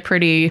 keeping it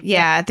pretty.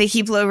 Yeah, they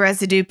keep low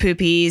residue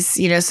poopies,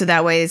 so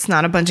that way it's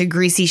not a bunch of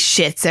greasy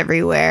shits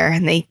everywhere,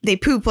 and they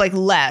poop like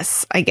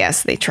less. I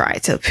guess they try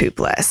to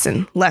poop less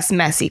and less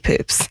messy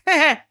poops.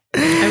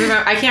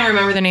 I can't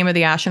remember the name of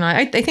the astronaut.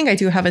 I think I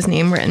do have his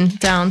name written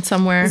down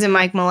somewhere. Is it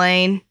Mike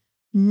Mullane?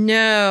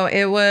 No,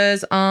 it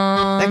was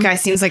That guy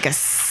seems like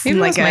maybe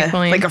it was Mike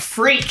Mullane. like a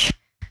freak.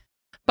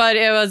 But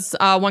it was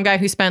one guy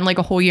who spent like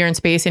a whole year in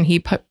space and he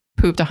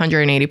pooped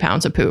 180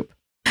 pounds of poop.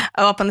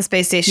 Oh, up on the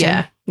space station.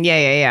 Yeah.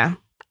 Yeah.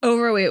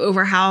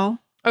 Over how?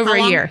 Over How a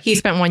long? year. He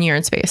spent 1 year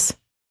in space.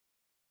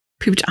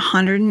 Pooped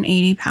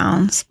 180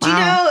 pounds.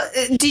 Wow.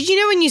 Did you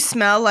know when you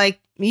smell like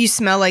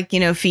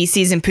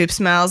feces and poop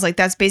smells, like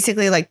that's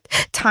basically like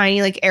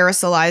tiny like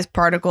aerosolized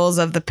particles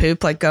of the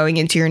poop like going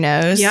into your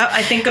nose? Yep,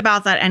 I think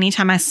about that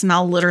anytime I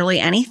smell literally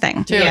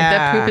anything. Dude,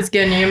 that poop is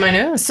getting you in my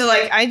nose. So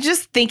like I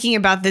just thinking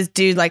about this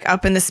dude like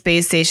up in the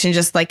space station,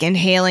 just like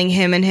inhaling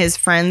him and his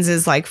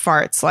friends' like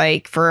farts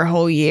like for a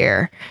whole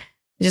year.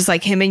 Just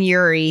like him and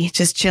Yuri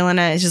just chilling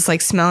at just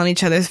like smelling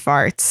each other's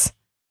farts.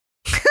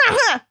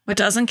 What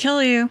doesn't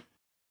kill you?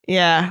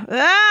 Yeah.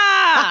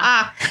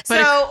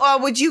 So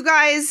would you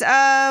guys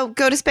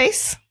go to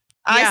space?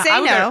 I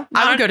say no.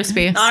 I would go to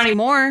space. Not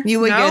anymore. You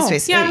would go to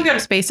space. Yeah, I would go to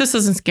space. This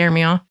doesn't scare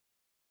me off.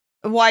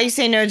 Why you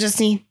say no,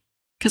 Justine?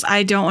 Because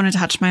I don't want to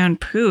touch my own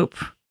poop.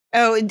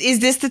 Oh, is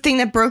this the thing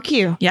that broke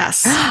you?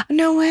 Yes.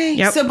 No way.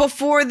 Yep. So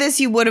before this,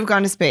 you would have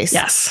gone to space.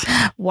 Yes.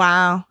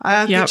 Wow.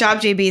 Good Yep. job,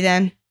 JB.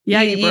 Then.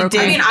 Yeah, you broke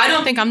did. I mean, I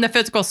don't think I'm the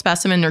physical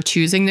specimen they're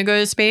choosing to go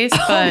to space,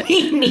 but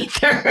Me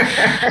neither.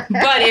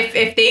 but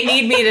if they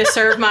need me to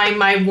serve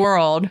my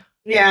world,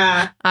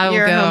 Yeah. I will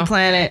Your go. home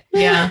planet.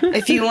 Yeah.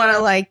 If you want to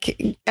like,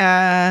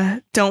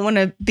 don't want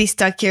to be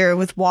stuck here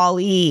with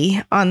Wall-E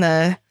on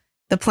the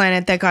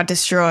planet that got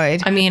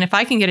destroyed. I mean, if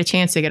I can get a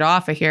chance to get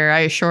off of here,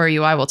 I assure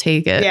you I will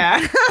take it.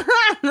 Yeah.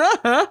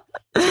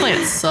 This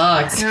planet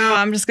sucks. No,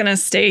 I'm just gonna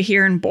stay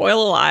here and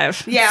boil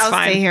alive. Yeah, It's I'll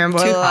fine. stay here and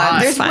boil Too alive.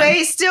 hot. There's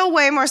Fine. still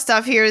way more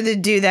stuff here to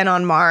do than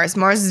on Mars.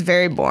 Mars is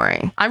very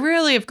boring. I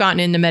really have gotten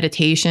into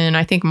meditation.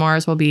 I think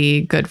Mars will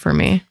be good for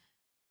me.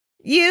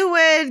 You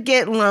would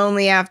get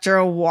lonely after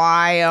a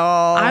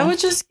while. I would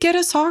just get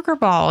a soccer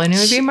ball and it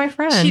would be my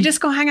friend. You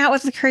just go hang out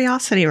with the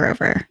Curiosity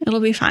rover. It'll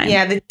be fine.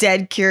 Yeah, the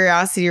dead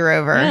Curiosity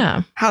rover.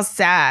 Yeah. How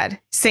sad.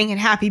 Singing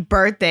happy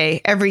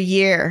birthday every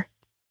year.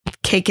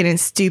 Kicking in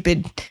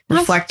stupid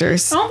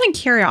reflectors. I don't think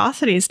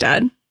Curiosity's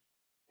dead.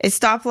 It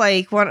stopped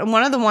like one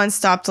of the ones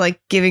stopped like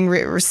giving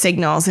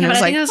signals, and Yeah, it was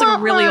but I like think it was like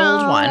a really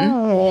old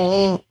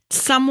one.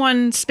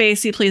 Someone,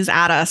 Spacey, please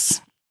add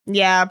us.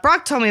 Yeah,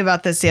 Brock told me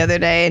about this the other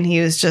day, and he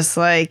was just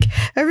like,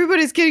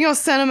 everybody's getting all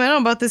sentimental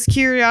about this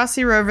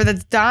Curiosity rover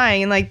that's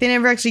dying, and like they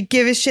never actually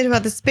give a shit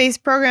about the space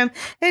program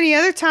any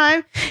other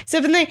time,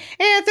 except when they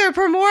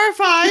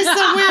anthropomorphize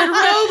some weird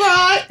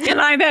robot. And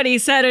I bet he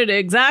said it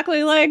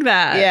exactly like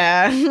that.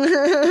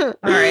 Yeah.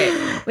 All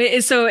right.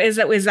 Wait, so is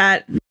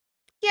that?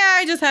 Yeah,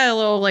 I just had a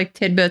little like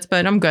tidbits,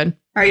 but I'm good.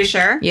 Are you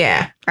sure?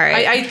 Yeah. All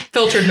right. I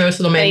filtered most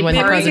of them in with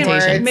the Maybe we can-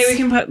 presentation.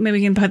 Maybe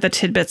we can put the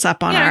tidbits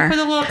up on Yeah, our put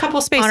a little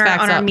couple space on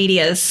facts our up.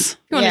 medias. If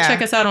you want Yeah. to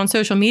check us out on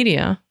social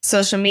media.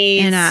 Social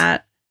media. And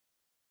at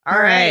All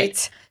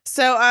right.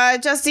 So,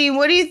 Justine,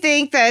 what do you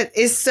think that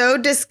is so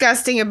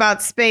disgusting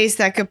about space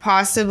that could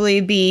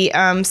possibly be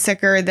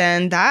sicker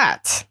than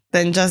that?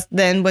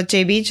 Than what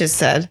JB just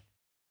said?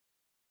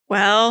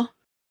 well,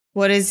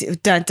 What is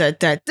da da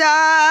da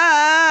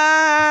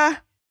da?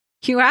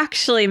 you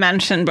actually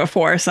mentioned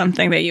before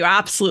something that you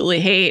absolutely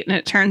hate, and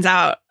it turns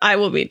out I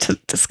will be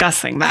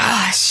discussing that.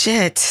 Ah,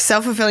 shit.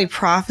 Self-fulfilling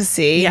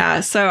prophecy. Yeah,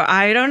 so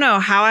I don't know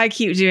how I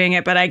keep doing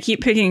it, but I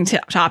keep picking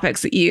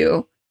topics that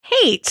you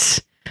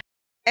hate.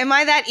 Am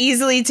I that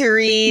easily to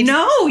read?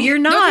 No, you're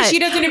not. No, 'cause she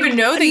doesn't even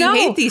know that you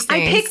hate these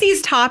things. I pick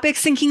these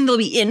topics thinking they'll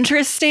be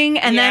interesting,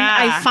 and then Yeah.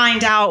 I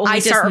find out when I we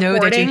just start know that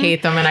you recording,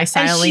 hate them, and I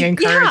silently she-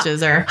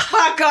 encourages her.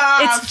 Fuck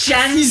off. It's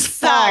Jen's You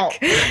suck. fault.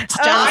 It's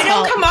Jen's I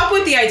don't fault. come up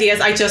with the ideas.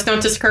 I just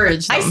don't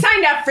discourage them. I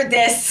signed up for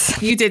this.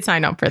 You did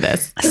sign up for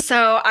this.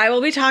 So I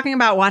will be talking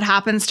about what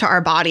happens to our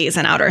bodies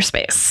in outer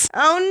space.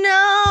 Oh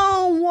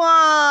no!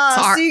 Wow.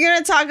 Sorry. So you're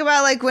gonna talk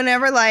about like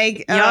whenever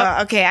like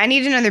Yup. okay, I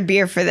need another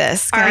beer for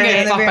this. Can I I'm get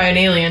getting another fucked beer? by an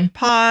alien.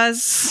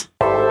 Pause.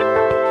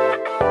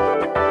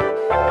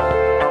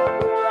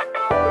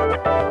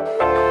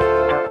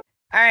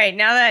 All right.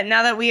 Now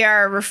that we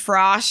are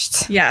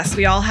refreshed, Yes,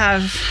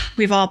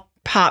 we've all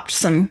popped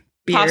some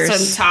pop beers.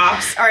 some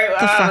tops. All right.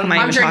 The fuck am I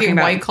I'm even talking drinking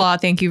about? White Claw.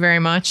 Thank you very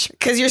much.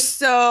 Because you're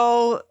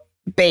so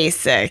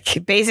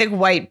basic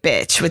white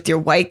bitch with your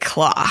White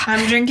Claw.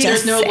 I'm drinking.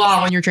 There's no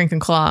law when you're drinking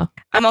Claw.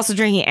 I'm also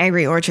drinking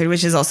Angry Orchard,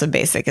 which is also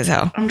basic as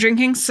hell. I'm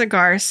drinking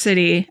Cigar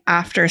City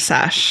After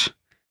Sesh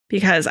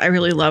because I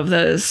really love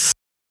those.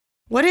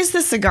 What is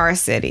the Cigar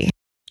City?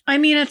 I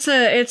mean, it's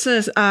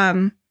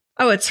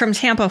from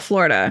Tampa,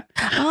 Florida.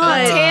 Oh,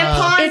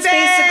 Tampon It's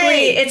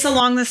basically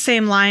along the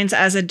same lines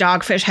as a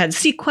Dogfish Head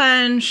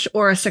Sequench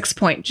or a 6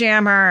 Point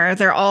Jammer.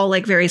 They're all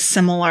like very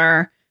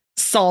similar,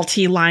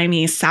 salty,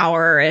 limey,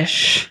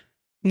 sour-ish.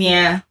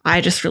 Yeah.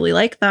 I just really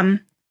like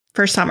them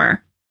for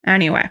summer.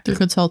 Anyway. They're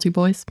good salty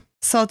boys.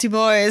 Salty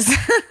boys.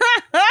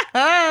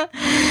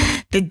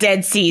 The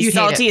Dead Sea, You hate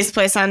saltiest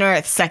place on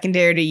earth,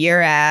 secondary to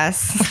your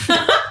ass.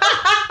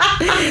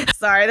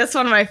 Sorry, that's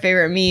one of my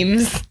favorite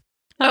memes.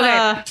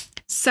 Okay.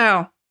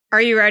 So,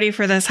 are you ready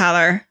for this,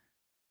 Heather?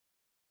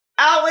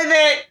 Out with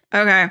it.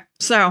 Okay.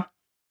 So,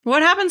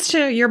 what happens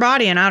to your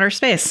body in outer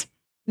space?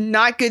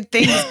 Not good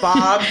things,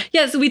 Bob.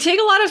 Yes, we take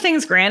a lot of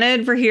things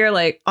granted for here,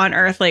 like on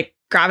Earth, like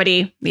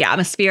gravity, the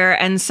atmosphere.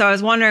 And so I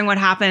was wondering what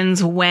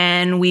happens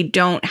when we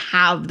don't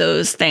have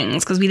those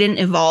things because we didn't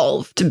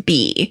evolve to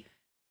be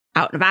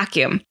out in a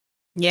vacuum.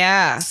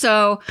 Yeah.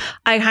 So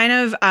I kind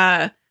of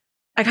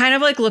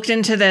like looked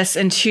into this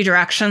in two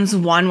directions.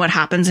 One, what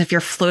happens if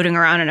you're floating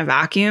around in a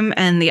vacuum,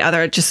 and the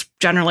other just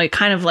generally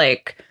kind of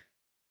like,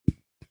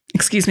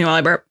 excuse me while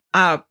I burp,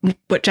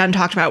 what Jen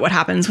talked about, what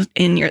happens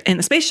in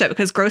the spaceship,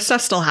 because gross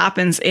stuff still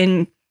happens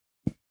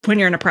when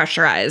you're in a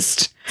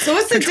pressurized. So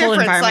what's the controlled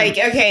difference? environment.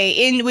 Like,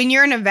 okay, when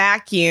you're in a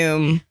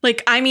vacuum.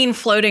 Like, I mean,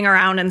 floating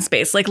around in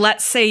space. Like,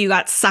 let's say you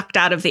got sucked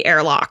out of the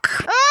airlock.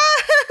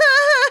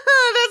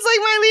 That's like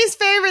my least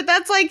favorite.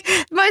 That's like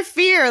my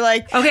fear.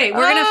 Like, Okay,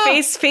 we're gonna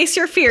face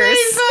your fears.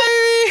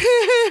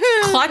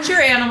 Clutch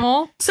your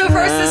animal. So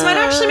first, this might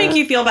actually make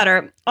you feel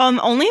better.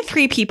 Only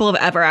 3 people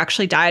have ever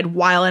actually died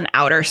while in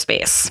outer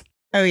space.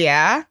 Oh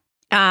yeah.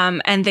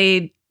 And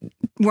they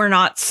were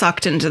not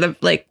sucked into the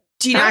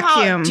Do you know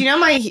vacuum. do you know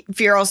my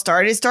fear all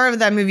started? It started with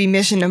that movie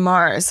Mission to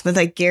Mars with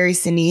like Gary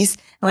Sinise.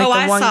 And, like, Oh, the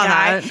I one saw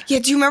guy. that. Yeah,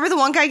 do you remember the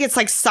one guy gets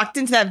like sucked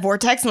into that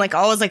vortex and like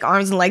all his like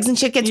arms and legs and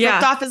shit gets Yeah.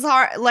 ripped off his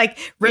heart, like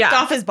ripped Yeah.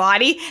 off his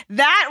body?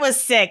 That was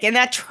sick, and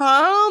that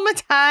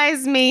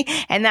traumatized me,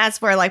 and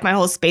that's where like my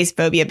whole space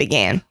phobia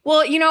began.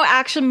 Well,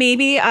 actually,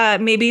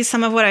 maybe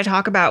some of what I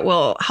talk about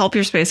will help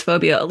your space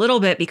phobia a little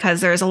bit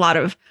because there's a lot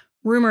of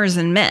rumors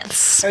and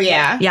myths. Oh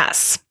yeah,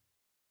 Yes.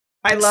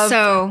 I love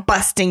So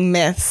busting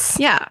myths.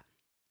 yeah.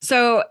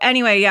 So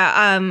anyway,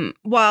 yeah.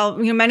 While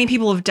many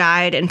people have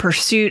died in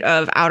pursuit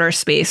of outer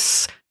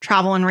space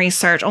travel and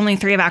research, only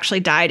 3 have actually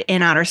died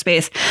in outer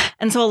space.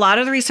 And so a lot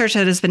of the research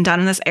that has been done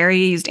in this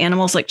area used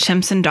animals like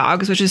chimps and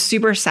dogs, which is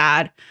super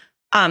sad.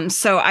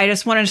 So I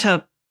just wanted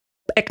to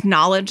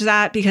acknowledge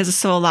that because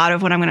so a lot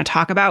of what I'm going to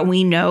talk about,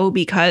 we know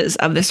because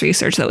of this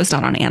research that was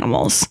done on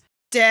animals.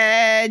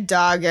 Dead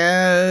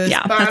doggos.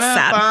 Yeah, that's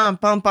sad. Bum,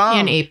 bum, bum.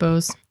 And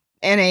apos.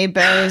 And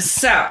abos.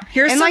 So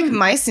here's And some, like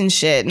mice and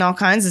shit and all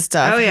kinds of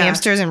stuff. Oh, yeah.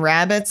 Hamsters and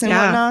rabbits and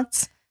Yeah.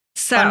 whatnots.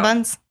 so Bun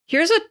buns.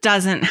 here's what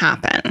doesn't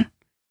happen.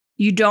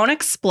 You don't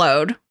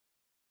explode.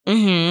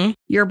 Mm-hmm.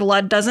 Your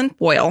blood doesn't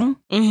boil.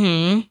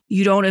 Mm-hmm.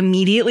 You don't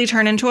immediately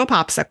turn into a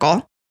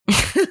popsicle.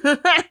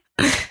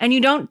 And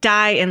you don't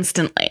die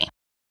instantly.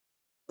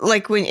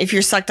 Like if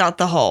you're sucked out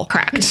the hole.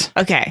 Correct.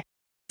 Okay.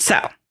 So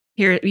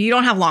here, you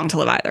don't have long to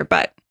live either.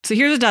 But so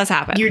here's what does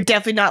happen. You're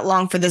definitely not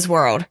long for this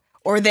world.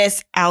 Or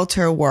this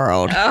outer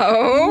world.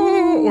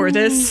 or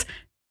this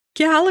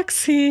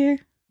galaxy.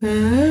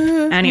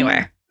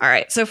 Anyway. All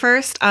right. So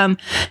first,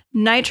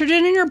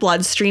 nitrogen in your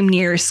bloodstream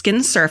near your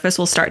skin surface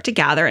will start to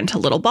gather into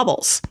little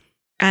bubbles.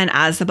 And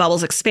as the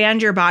bubbles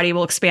expand, your body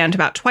will expand to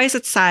about twice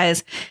its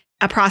size,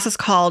 a process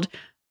called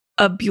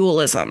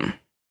abuelism.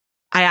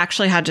 I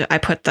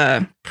put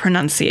the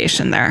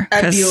pronunciation there.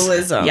 'cause-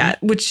 Abuelism. Yeah,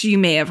 which you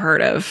may have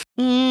heard of.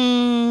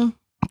 Mm.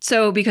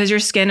 So because your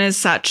skin is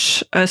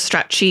such a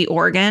stretchy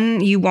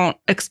organ, you won't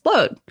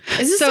explode.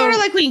 Is this So- sort of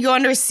like when you go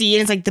under a sea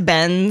and it's like the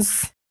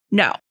bends?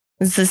 No,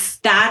 Is this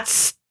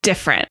that's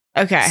different.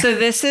 okay? So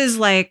this is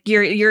like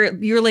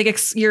you're like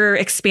you're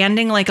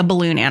expanding like a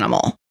balloon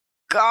animal,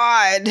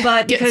 God.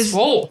 but Get because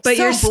swole. but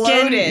So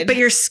bloated.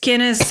 your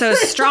skin is so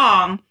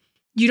strong,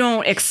 you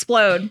don't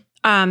explode.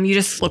 You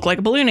just look like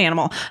a balloon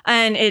animal,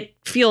 and it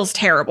feels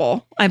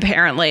terrible.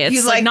 Apparently, it's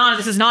He's like like-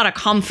 this is not a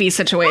comfy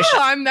situation. Oh,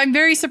 I'm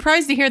very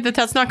surprised to hear that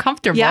that's not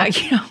comfortable. Yeah,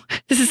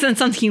 this isn't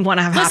something you want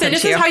to have Listen, happen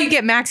this to is you. how you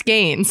get max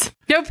gains.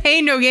 No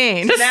pain, no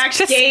gain.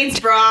 Max Gaines,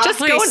 bro. just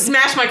Please go and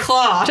smash my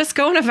claw. Just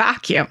go in a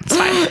vacuum. It's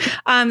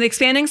fine. The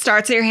expanding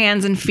starts at your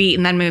hands and feet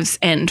and then moves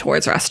in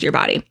towards the rest of your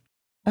body.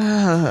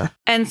 Ugh.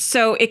 And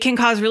so it can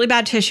cause really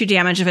bad tissue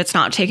damage if it's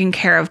not taken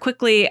care of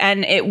quickly.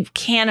 And it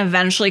can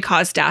eventually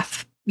cause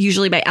death,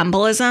 usually by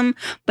embolism,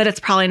 but it's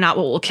probably not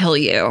what will kill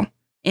you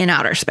in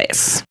outer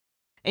space.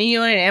 And you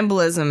know what an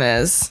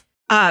embolism is?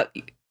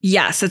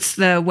 Yes, it's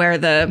where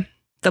the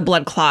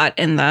blood clot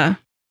in the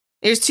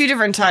There's two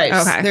different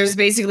types. Okay. There's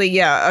basically,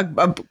 a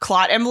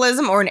clot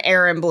embolism or an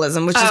air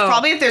embolism, which is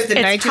probably if there's the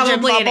it's nitrogen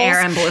probably bubbles. an air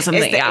embolism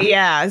It's thing,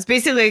 it's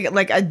basically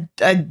like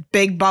a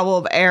big bubble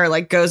of air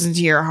like goes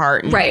into your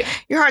heart. And Right.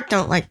 Your heart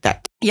don't like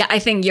that. Yeah, I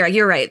think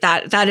you're right.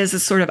 That is a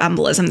sort of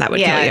embolism that would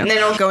kill you. And then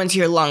it'll go into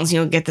your lungs.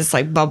 You'll get this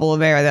like bubble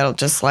of air that'll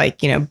just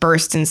like,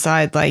 burst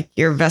inside like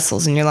your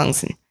vessels in your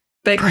lungs and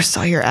But burst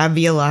all your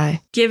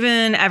alveoli.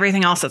 given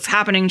everything else that's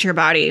happening to your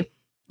body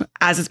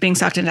as it's being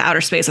sucked into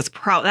outer space,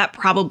 that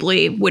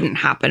probably wouldn't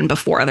happen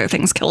before other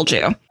things killed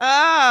you.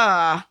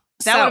 Ah,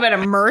 that So- would have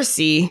been a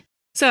mercy.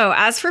 So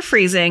as for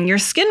freezing, your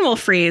skin will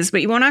freeze,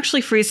 but you won't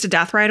actually freeze to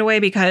death right away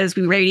because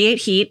we radiate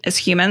heat as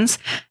humans.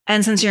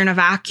 And since you're in a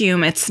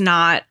vacuum,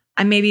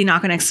 I'm maybe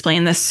not going to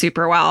explain this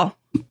super well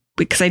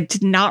because I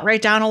did not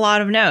write down a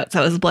lot of notes.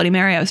 That was the Bloody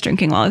Mary I was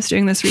drinking while I was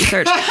doing this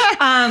research.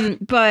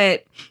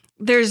 But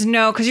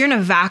because you're in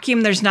a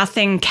vacuum, there's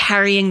nothing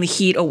carrying the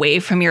heat away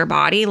from your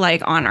body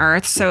like on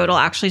Earth. So it'll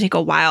actually take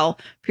a while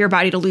for your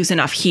body to lose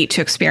enough heat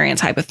to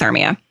experience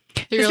hypothermia.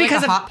 So you're It's like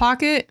because a of- hot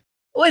pocket.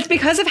 Well, it's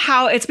because of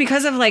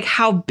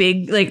how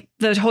big, like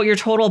your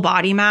total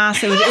body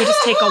mass. It would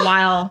just take a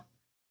while.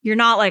 You're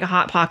not like a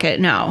hot pocket.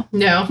 No,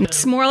 No.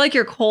 it's more like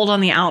you're cold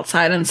on the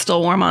outside and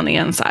still warm on the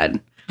inside.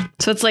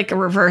 So it's like a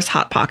reverse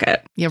hot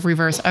pocket. You have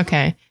reverse.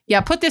 Okay.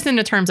 Yeah. Put this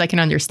into terms I can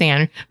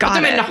understand. Got Put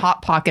them it. into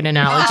hot pocket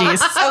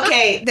analogies.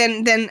 Okay,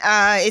 then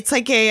it's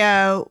like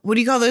a what do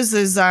you call those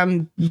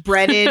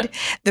breaded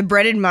the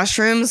breaded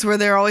mushrooms where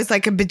they're always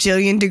like a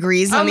bajillion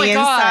degrees Oh on the my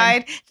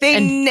God.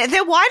 inside.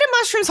 Why do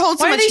mushrooms hold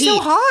so Why are much they heat? so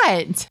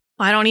hot?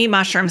 I don't eat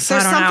mushrooms, so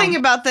There's I don't something know.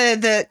 about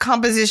the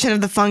composition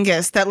of the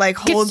fungus that like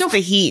Gets holds so- the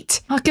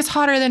heat. Oh, it gets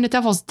hotter than the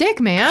devil's dick,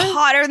 man.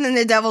 Hotter than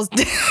the devil's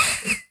dick.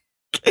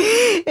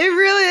 They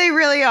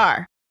really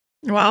are.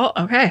 Well,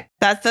 okay.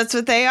 That's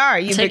what they are.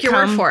 You Take your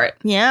word for it.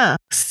 Yeah.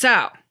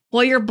 So,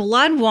 while your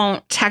blood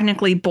won't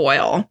technically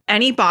boil,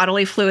 any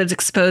bodily fluids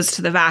exposed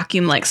to the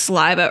vacuum, like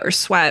saliva or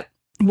sweat,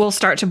 will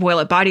start to boil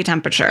at body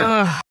temperature.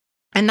 Ugh.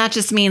 And that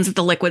just means that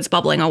the liquid's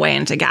bubbling away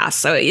into gas.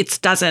 So it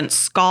doesn't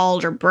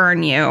scald or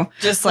burn you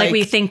Just like like,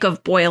 we think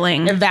of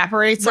boiling.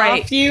 evaporates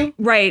Right. off you.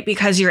 Right,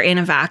 because you're in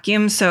a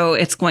vacuum. So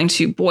it's going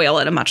to boil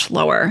at a much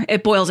lower.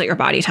 It boils at your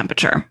body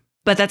temperature.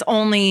 But that's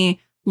only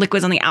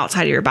liquids on the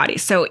outside of your body.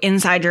 So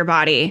inside your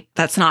body,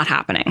 that's not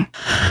happening.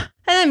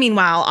 And then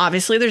meanwhile,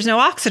 obviously, there's no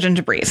oxygen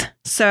to breathe.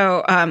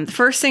 So the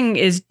first thing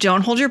is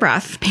don't hold your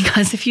breath,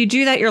 because if you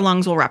do that, your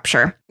lungs will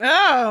rupture.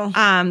 Oh.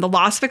 The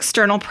loss of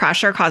external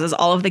pressure causes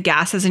all of the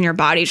gases in your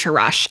body to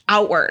rush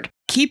outward.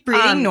 Keep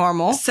breathing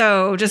normal.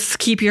 So just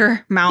keep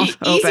your mouth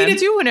open. Easy to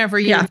do whenever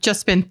you've Yeah.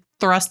 just been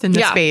thrust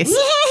into Yeah. space.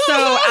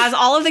 So as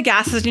all of the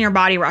gases in your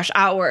body rush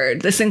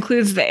outward, this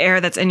includes the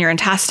air that's in your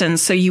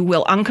intestines, so you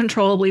will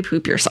uncontrollably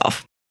poop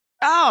yourself.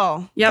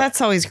 Oh, Yep. that's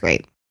always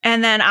great.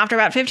 And then after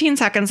about 15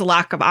 seconds, the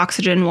lack of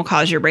oxygen will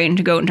cause your brain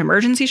to go into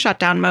emergency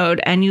shutdown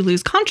mode and you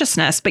lose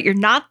consciousness, but you're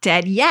not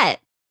dead yet.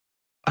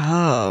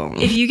 Oh.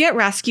 If you get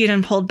rescued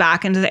and pulled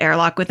back into the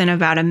airlock within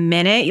about a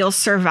minute, you'll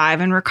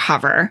survive and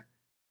recover.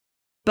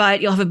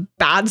 But you'll have a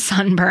bad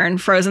sunburn,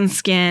 frozen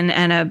skin,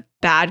 and a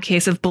bad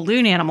case of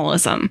balloon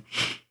animalism.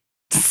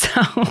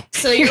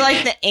 So you're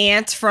like the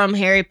ant from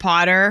Harry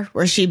Potter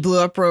where she blew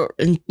up.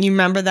 You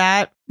remember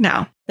that?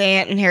 No. The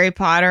ant in Harry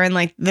Potter and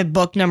like the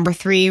book number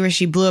 3 where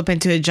she blew up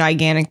into a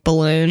gigantic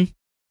balloon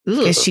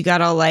because she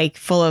got all like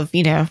full of,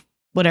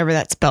 whatever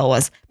that spell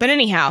was. But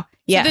anyhow,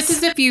 yes. So this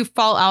is if you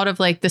fall out of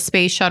like the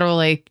space shuttle,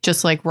 like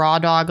just like raw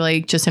dog,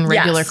 like just in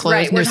regular Yes, clothes,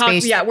 right. no We're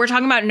space. we're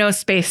talking about no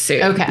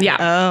spacesuit. Okay. Yeah.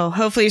 Oh,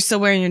 hopefully you're still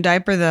wearing your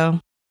diaper though.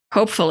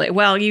 Hopefully.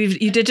 Well,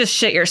 you did just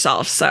shit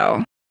yourself,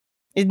 so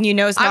And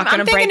it's I'm not going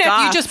to thinking break if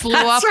off. you just blew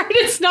that's up right.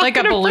 It's not like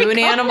a gonna balloon break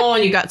off. animal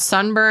and you got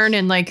sunburn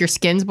and like your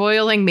skin's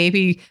boiling,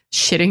 maybe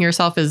shitting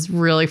yourself is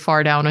really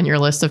far down on your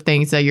list of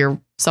things that you're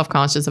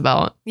self-conscious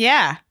about.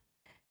 Yeah.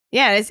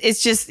 Yeah,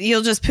 it's just,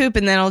 you'll just poop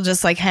and then it'll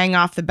just like hang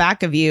off the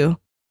back of you.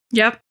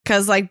 Yep.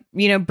 Because like,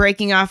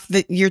 breaking off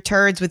your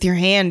turds with your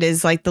hand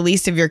is like the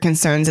least of your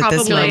concerns at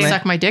this Probably like moment.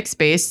 suck my dick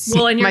space.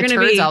 Well, and you're my gonna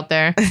turds be- out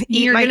there.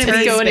 Eat You're my gonna be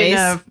turd Going space.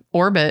 into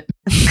orbit.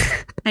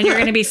 And you're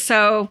going to be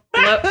so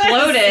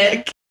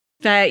bloated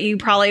that you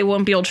probably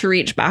won't be able to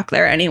reach back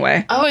there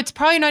anyway. Oh, it's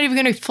probably not even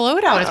going to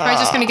float out. It's probably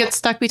just going to get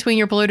stuck between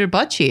your bloated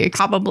butt cheeks.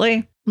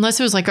 Probably.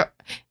 Unless it was like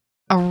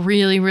a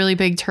really, really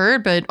big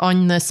turd. But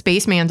on the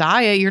spaceman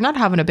diet, you're not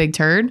having a big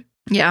turd.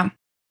 Yeah.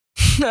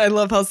 I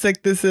love how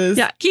sick this is.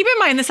 Yeah. Keep in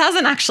mind, this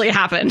hasn't actually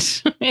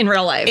happened in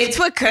real life. It's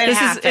what could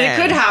happen. It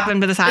could happen,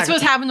 but this That's hasn't.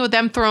 what's happened with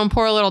them throwing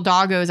poor little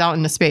doggos out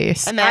into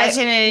space.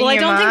 Imagine it. in Well, I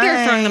your don't think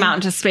they're throwing mind. them out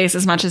into space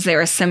as much as they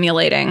were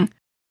simulating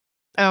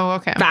Oh,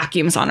 okay.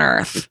 vacuums on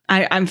Earth.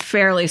 I'm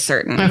fairly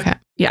certain. Okay.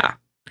 Yeah.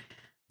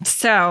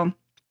 So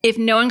if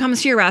no one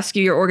comes to your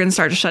rescue, your organs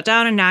start to shut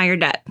down and now you're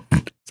dead.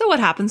 So what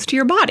happens to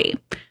your body?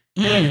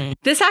 Mm.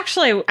 This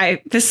actually,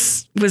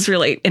 this was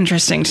really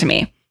interesting to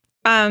me.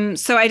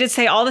 So I did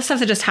say all the stuff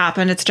that just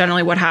happened, it's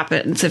generally what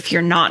happens if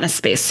you're not in a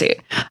spacesuit.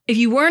 If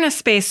you were in a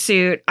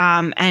spacesuit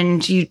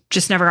and you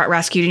just never got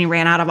rescued and you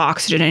ran out of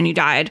oxygen and you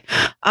died,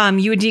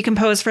 you would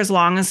decompose for as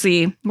long as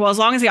the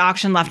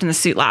oxygen left in the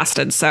suit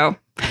lasted. So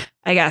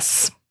I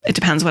guess it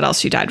depends what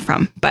else you died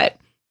from. But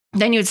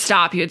then you'd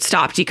stop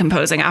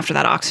decomposing after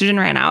that oxygen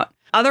ran out.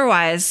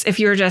 Otherwise, if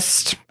you were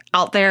just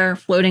out there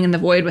floating in the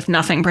void with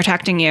nothing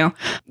protecting you,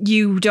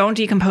 you don't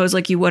decompose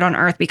like you would on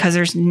Earth because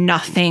there's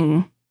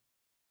nothing.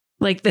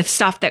 Like the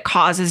stuff that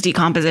causes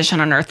decomposition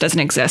on Earth doesn't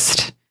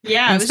exist.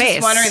 Yeah, I was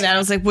just wondering that. I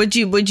was like, would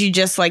you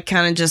just like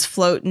kind of just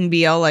float and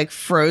be all like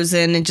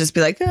frozen and just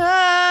be like,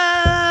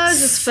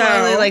 just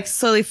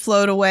slowly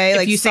float away? If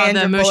like you saw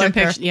the motion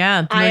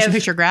picture, motion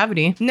picture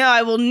Gravity. No,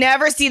 I will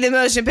never see the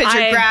motion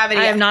picture Gravity.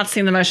 I have not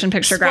seen the motion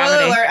picture Spoiler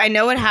Gravity. alert, I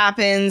know what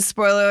happens.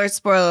 Spoiler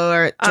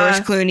alert. George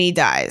Clooney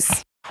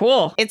dies.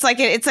 Cool. It's like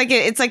a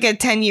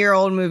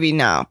 10-year-old movie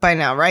by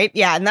now, right?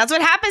 Yeah, and that's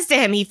what happens to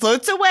him. He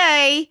floats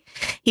away,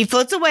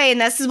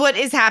 and this is what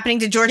is happening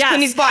to George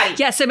Clooney's body.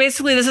 Yeah, so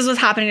basically this is what's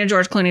happening to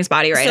George Clooney's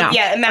body right now.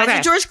 Yeah,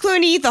 imagine George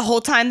Clooney the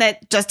whole time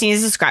that Justine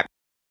is describing.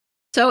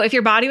 So if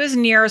your body was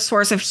near a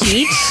source of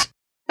heat,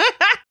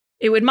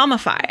 it would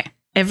mummify.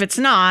 If it's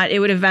not, it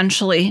would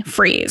eventually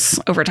freeze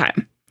over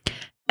time.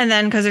 And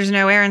then because there's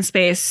no air in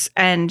space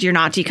and you're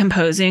not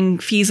decomposing,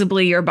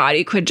 feasibly your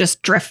body could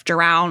just drift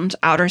around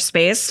outer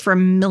space for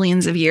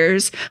millions of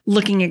years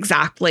looking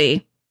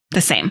exactly the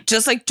same.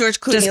 Just like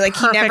George Clooney, Just like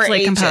he never perfectly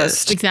ages.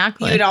 composed.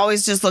 Exactly. He would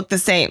always just look the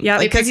same. Yeah,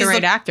 They picked the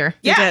right actor.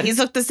 Yeah, he's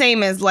looked the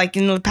same as like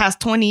in the past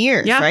 20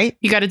 years, right?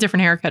 You got a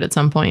different haircut at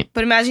some point.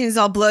 But imagine he's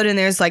all bloated and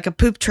there's like a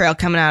poop trail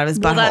coming out of his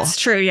butthole. Well, that's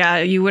true. Yeah,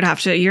 you would have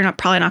to. You're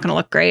probably not going to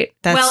look great.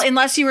 Well,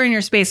 unless you were in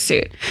your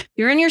spacesuit. If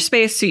you're in your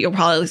spacesuit, you'll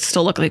probably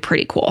still look like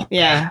pretty cool.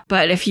 Yeah.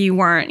 But if you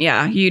weren't,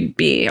 you'd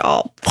be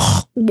all.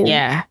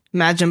 Yeah.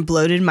 Imagine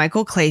bloated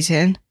Michael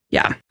Clayton.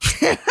 Yeah.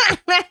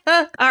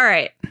 All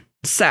right.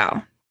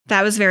 So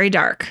that was very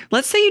dark.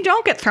 Let's say you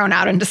don't get thrown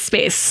out into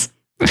space.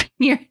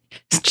 You're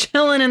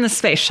chilling in the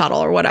space shuttle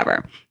or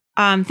whatever.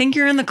 Think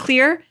you're in the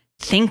clear?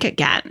 Think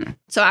again.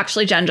 So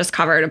actually, Jen just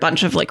covered a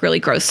bunch of like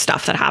really gross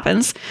stuff that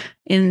happens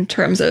in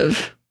terms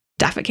of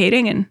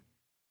defecating and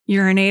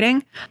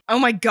urinating. Oh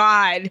my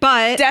God.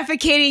 But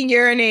defecating,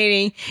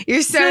 urinating.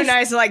 You're so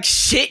nice. Like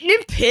shitting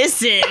and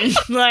pissing.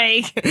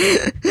 Like,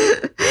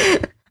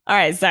 all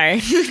right,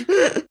 sorry.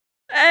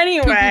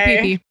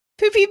 Anyway.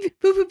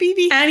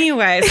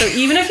 Anyway, so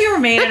even if you were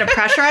made in a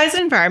pressurized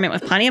environment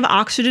with plenty of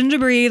oxygen to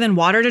breathe and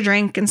water to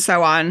drink and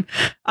so on,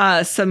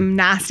 some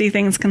nasty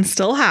things can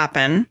still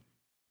happen.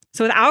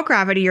 So without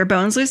gravity, your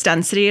bones lose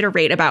density at a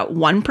rate about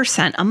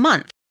 1% a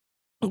month.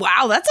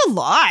 Wow, that's a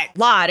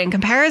lot. In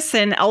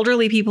comparison,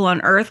 elderly people on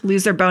Earth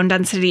lose their bone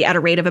density at a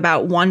rate of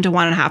about 1 to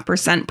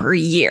 1.5% per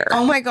year.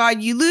 Oh my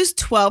God, you lose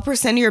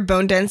 12% of your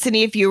bone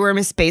density if you were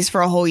in space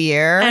for a whole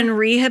year. And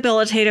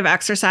rehabilitative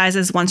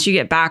exercises once you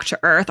get back to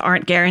Earth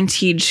aren't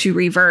guaranteed to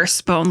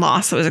reverse bone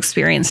loss that was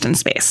experienced in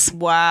space.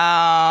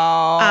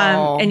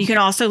 Wow. And you can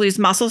also lose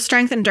muscle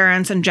strength,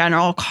 endurance, and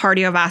general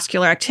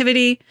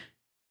cardiovascular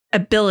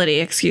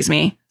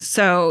ability.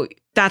 So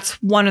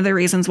that's one of the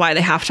reasons why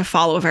they have to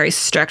follow a very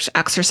strict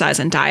exercise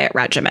and diet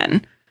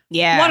regimen.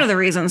 Yeah. One of the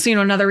reasons,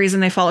 another reason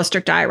they follow a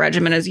strict diet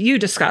regimen is you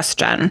discussed,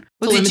 Jen.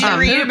 Well, did you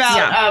read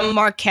about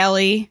Mark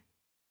Kelly?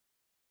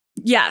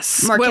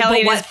 Yes. Mark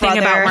Kelly and his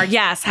brother. About Mark?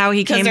 Yes, how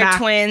he came back. Because they're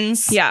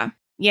twins. Yeah.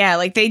 Yeah,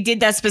 like they did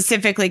that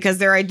specifically because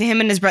they're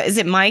him and his brother. Is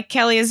it Mike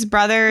Kelly, his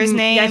brother's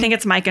name? Yeah, I think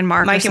it's Mike and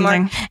Mark. Mike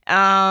and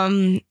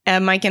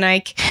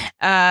Ike.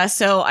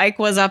 So Ike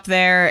was up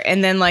there,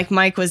 and then like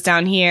Mike was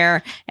down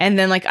here, and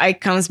then like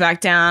Ike comes back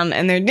down,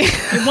 and they're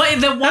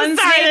the one's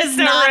name is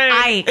not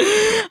Ike.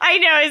 I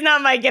know it's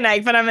not Mike and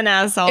Ike, but I'm an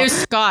asshole. It was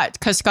Scott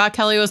because Scott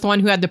Kelly was the one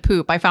who had the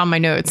poop. I found my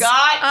notes.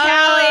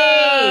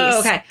 Kelly.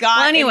 Okay. Scott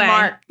well, anyway, and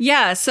Mark.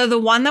 Yeah. So the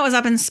one that was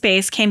up in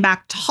space came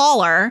back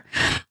taller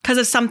because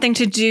of something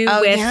to do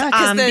with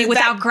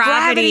without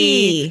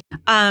gravity.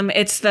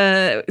 It's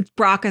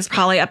Brock is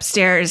probably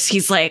upstairs.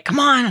 He's like, "Come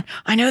on,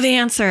 I know the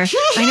answer.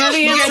 I know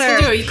the You answer. guys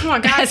can do it. Come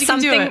on, guys, you can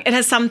do it." It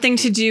has something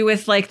to do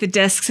with like the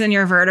discs in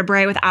your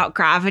vertebrae. Without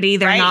gravity,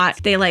 they're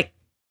not. They like.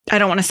 I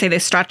don't want to say they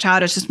stretch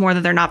out. It's just more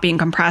that they're not being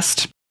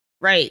compressed.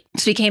 Right.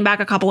 So he came back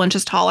a couple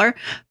inches taller,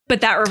 but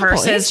that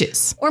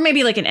reverses, or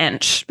maybe like an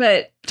inch,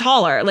 but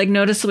taller, like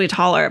noticeably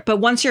taller. But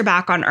once you're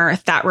back on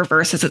Earth, that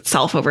reverses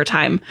itself over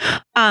time.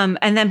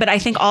 But I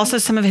think also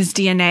some of his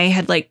DNA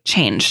had like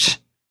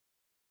changed.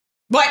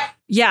 What?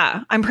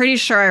 Yeah, I'm pretty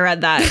sure I read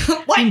that.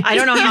 What? I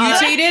don't know how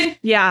mutated.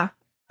 Yeah,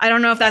 I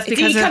don't know if that's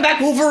because did he come back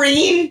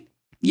Wolverine?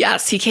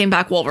 Yes, he came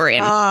back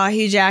Wolverine. Oh,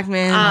 Hugh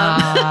Jackman.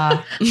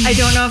 I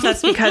don't know if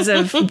that's because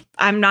of.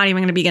 I'm not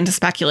even going to begin to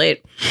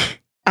speculate.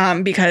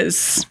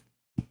 Because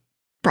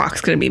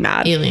Brock's going to be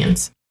mad.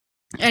 Aliens.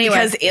 Anyway.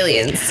 Because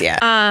aliens, yeah.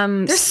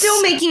 They're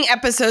still making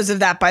episodes of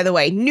that, by the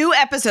way. New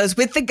episodes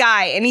with the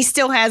guy, and he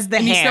still has the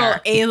hair. He's still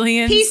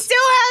aliens. He still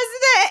has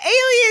the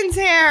aliens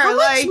hair. How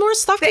much more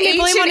stuff can they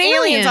blame on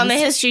aliens on the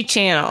History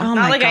Channel? Oh Not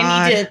my like God.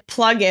 I need to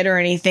plug it or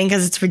anything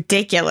because it's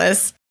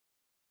ridiculous.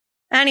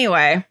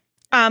 Anyway,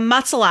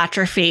 Muscle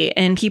atrophy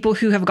in people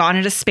who have gone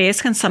into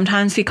space can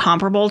sometimes be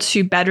comparable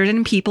to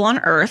bedridden people on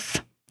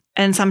Earth.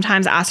 And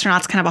sometimes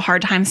astronauts can have a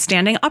hard time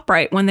standing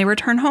upright when they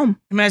return home.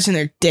 Imagine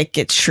their dick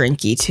gets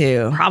shrinky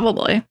too.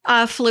 Probably.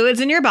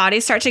 Fluids in your body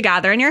start to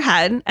gather in your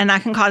head, and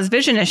that can cause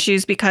vision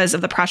issues because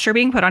of the pressure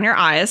being put on your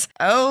eyes.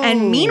 Oh.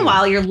 And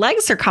meanwhile, your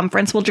leg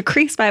circumference will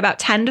decrease by about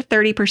 10 to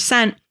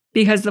 30%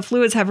 because the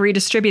fluids have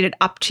redistributed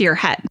up to your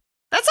head.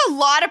 That's a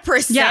lot of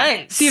percent.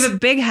 Yeah. So you have a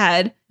big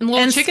head And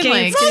little chicken skinny-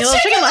 legs. skinny Little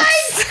chicken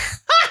legs. legs.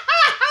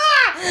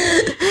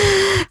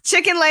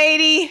 Chicken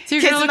lady. So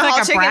you're Kids gonna in look the like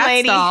hall, a chicken Bratz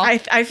lady. doll.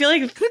 I feel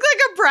like Look like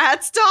a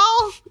Bratz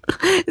doll.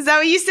 Is that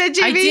what you said,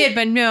 JB? I did,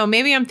 but no,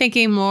 maybe I'm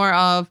thinking more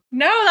of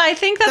no, I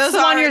think that's Those the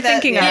one are you're the-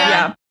 thinking of. yeah.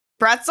 Yeah.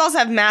 Bratz dolls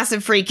have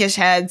massive freakish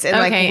heads and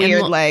like Okay, and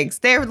weird legs.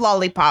 They're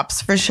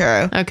lollipops for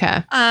sure.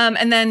 okay.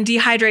 And then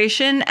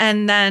dehydration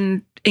and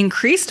then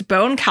increased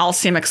bone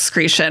calcium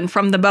excretion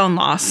from the bone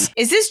loss.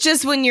 Is this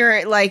just when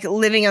you're like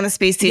living on the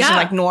space station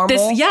like normal?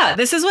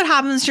 This is what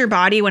happens to your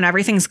body when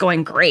everything's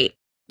going great.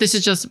 This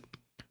is just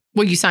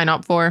what you sign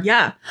up for.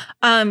 Yeah.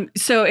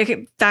 So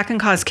that can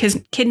cause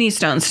kidney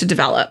stones to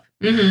develop.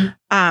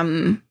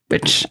 Mm-hmm.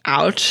 Which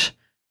ouch.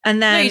 And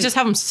No, then you just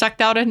have them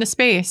sucked out into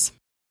space.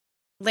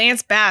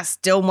 Lance Bass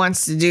still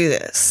wants to do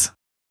this.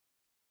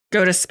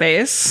 go to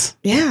space.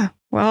 Yeah.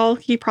 Well,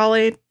 he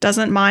probably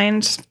doesn't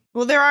mind.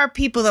 Well, there are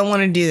people that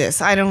want to do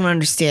this. I don't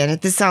understand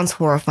it. This sounds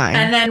horrifying.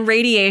 And then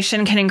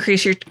radiation can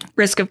increase your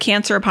risk of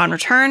cancer upon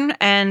return.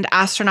 And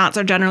astronauts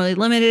are generally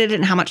limited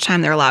in how much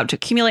time they're allowed to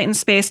accumulate in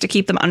space to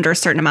keep them under a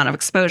certain amount of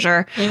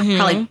exposure. Mhm.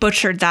 Probably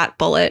butchered that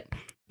bullet.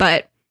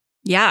 But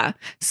yeah.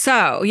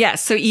 So,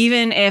 yes. So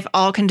even if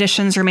all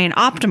conditions remain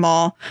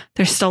optimal,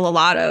 there's still a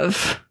lot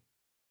of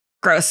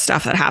gross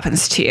stuff that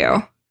happens to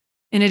you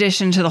in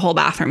addition to the whole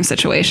bathroom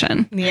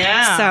situation.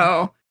 Yeah.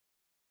 So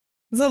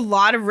there's a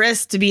lot of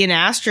risk to be an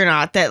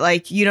astronaut that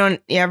like you don't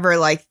ever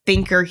like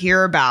think or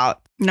hear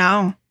about.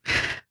 no.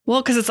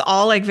 Well, because it's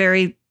all like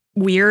very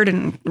weird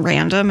and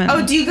random. And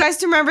Oh, do you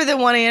guys remember the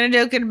one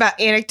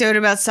anecdote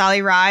about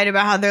Sally Ride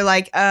about how they're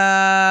like,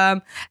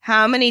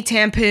 how many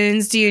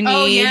tampons do you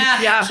need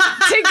yeah.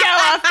 to go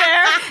up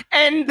there?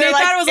 And They they're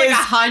thought it was like is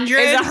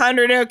 100.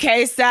 100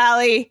 okay,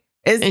 Sally?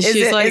 And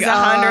she's like,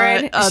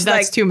 100? that's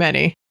She's too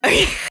many.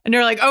 And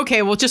they're like,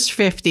 okay, well, just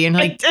 50. And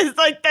like, just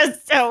like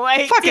that's so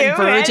way Fucking too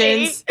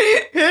virgins.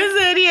 many.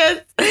 Who's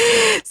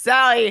idiots?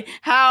 Sally,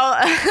 how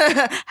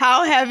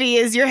heavy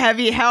is your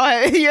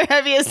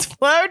heaviest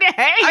flow day?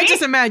 I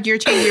just imagine you're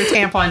changing your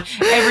tampon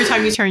every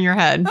time you turn your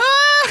head.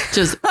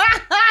 Just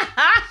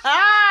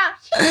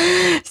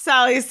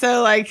Sally's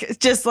so like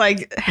just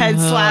like head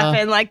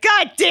slapping like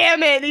god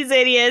damn it, these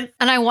idiots.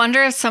 And I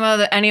wonder if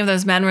any of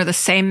those men were the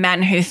same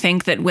men who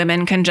think that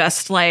women can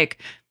just like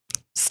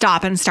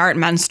stop and start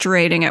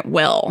menstruating at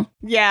will.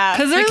 Yeah.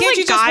 Because like, there's can't like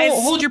you just guys,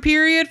 hold your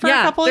period for a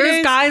couple of there's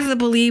days? guys that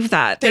believe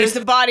that. There's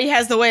the body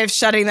has the way of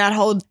shutting that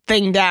whole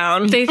thing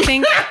down. They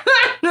think,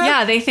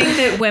 yeah, they think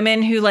that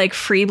women who like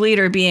free bleed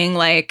are being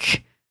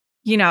like,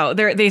 you know,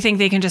 they think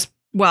they can just,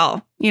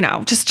 well, you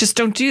know, just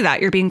don't do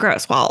that. You're being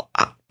gross. Well,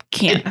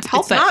 can't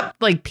help it's it. not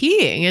like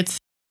peeing. It's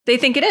They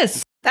think it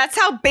is. That's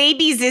how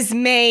babies is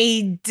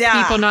made.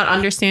 people not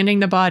understanding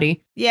the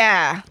body.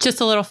 Yeah.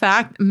 Just a little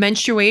fact: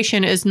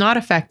 menstruation is not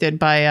affected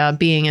by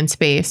being in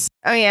space.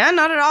 Oh yeah,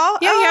 not at all.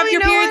 Yeah, you have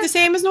your know period what? the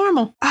same as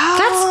normal.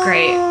 Oh,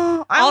 great.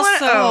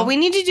 Also- we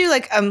need to do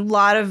like a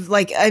lot of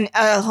like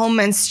a whole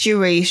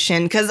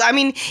menstruation because I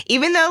mean,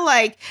 even though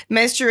like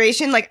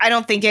menstruation, like I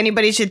don't think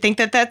anybody should think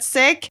that that's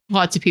sick.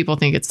 Lots of people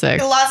think it's sick.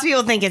 Lots of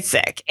people think it's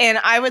sick, and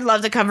I would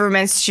love to cover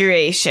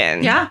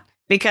menstruation. Yeah.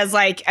 Because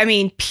like I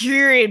mean,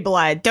 period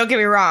blood. Don't get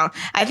me wrong.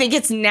 I think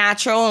it's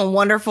natural and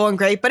wonderful and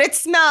great, but it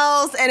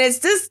smells and it's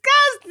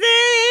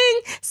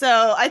disgusting.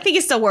 So I think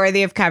it's still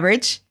worthy of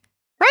coverage,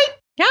 right?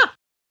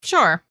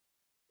 Sure.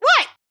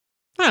 What?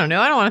 I don't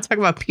know. I don't want to talk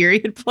about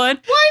period blood.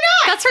 Why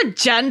not? That's where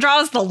Jen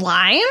draws the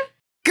line.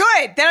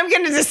 Good. Then I'm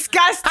going to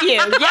disgust you.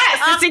 Yes,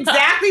 that's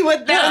exactly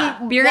what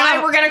You're why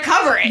gonna- we're going to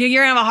cover it.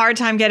 You're going to have a hard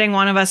time getting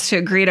one of us to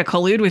agree to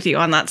collude with you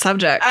on that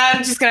subject.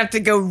 I'm just going to have to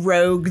go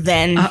rogue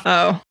then.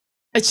 Uh-oh.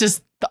 It's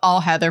just all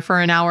Heather for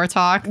an hour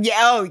talk. Yeah,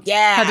 oh,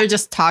 yeah. Heather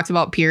just talks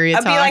about period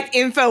I'll talk. be like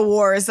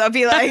InfoWars. I'll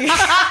be like,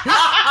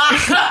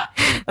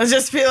 I'll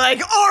just be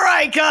like, all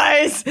right,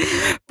 guys,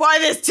 buy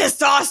this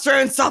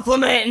testosterone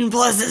supplement and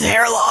plus this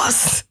hair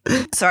loss.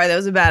 Sorry, that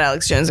was a bad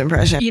Alex Jones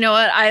impression. You know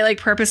what? I like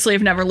purposely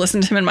have never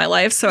listened to him in my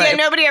life, so I Yeah, have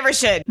nobody ever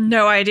should.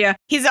 no idea.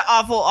 He's an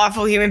awful,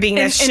 awful human being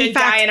that In should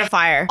fact, die in a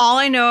fire. All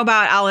I know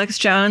about Alex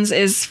Jones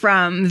is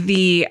from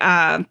the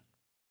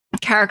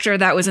character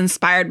that was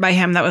inspired by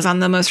him that was on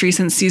the most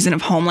recent season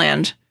of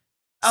Homeland.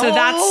 So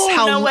that's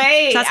how no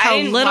way. that's I how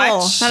didn't little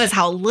watch- that is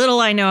how little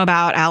I know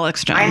about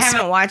Alex Jones. I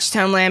haven't watched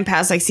Homeland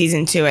past like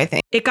season 2, I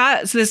think. It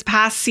got so this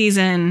past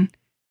season,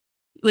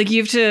 like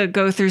you have to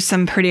go through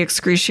some pretty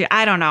excruciating.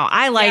 I don't know.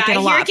 I like it a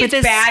I lot, hear it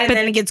gets bad and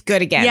then it gets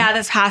good again. yeah,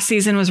 this past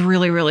season was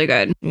really, really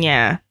good.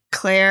 Yeah.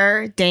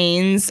 Claire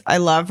Danes. I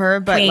love her,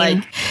 but Queen.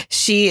 like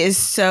she is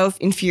so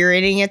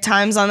infuriating at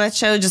times on that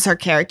show. Just her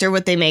character,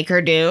 what they make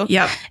her do.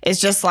 Yep. It's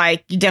just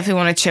like you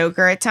definitely want to choke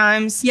her at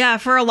times. Yeah,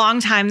 for a long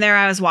time there,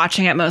 I was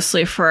watching it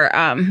mostly for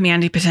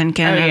Mandy Patinkin.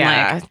 Oh, and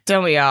yeah.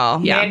 Don't we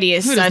all? Yeah. Mandy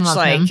is Who doesn't such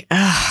love him? like,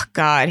 oh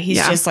God, he's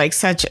Yeah. just like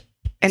such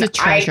an He's a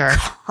treasure.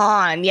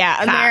 icon.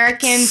 Yeah.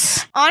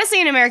 Facts.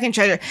 Honestly, an American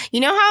treasure.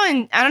 You know how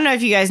I don't know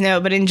if you guys know,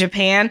 but in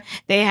Japan,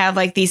 they have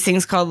like these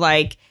things called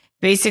like,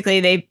 basically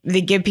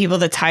they give people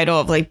the title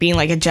of like being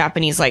like a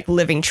Japanese like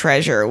living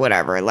treasure or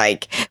whatever.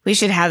 Like we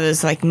should have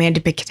those, like Mandy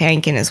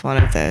Patinkin is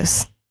one of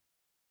those.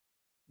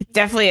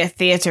 Definitely a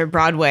theater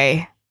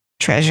Broadway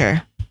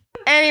treasure.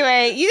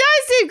 Anyway, you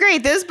guys did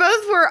great. Those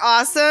both were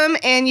awesome,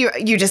 and you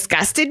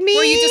disgusted me.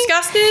 Were you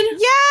disgusted?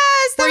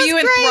 Yes, that Were was you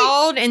great.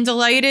 enthralled and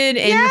delighted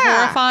and Yeah.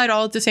 horrified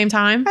all at the same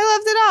time? I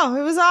loved it all.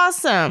 It was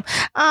awesome.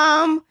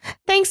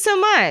 Thanks so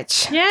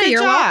much. Yeah, Good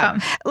you're job.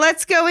 welcome.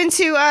 Let's go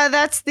into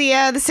that's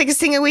the sickest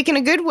thing a week in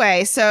a good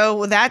way.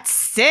 So that's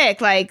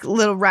sick, like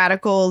little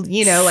radical,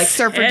 like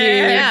surfer dude.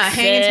 Yeah,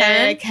 hang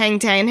ten. hang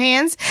 10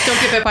 hands. Don't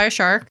get bit by a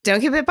shark. Don't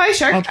get bit by a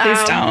shark. Oh,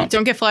 please don't.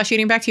 Don't get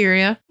flesh-eating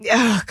bacteria.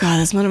 Oh God,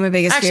 that's one of my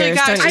biggest Actually, fears.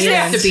 guys, Don't I eat stay it.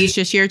 off the beach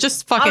this year.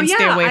 Just fucking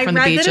stay away from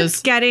the I read that it's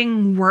beaches.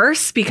 getting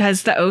worse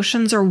because the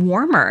oceans are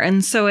warmer,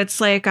 and so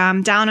it's like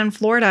down in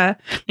Florida,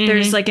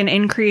 there's like an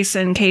increase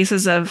in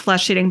cases of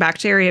flesh-eating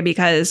bacteria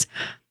because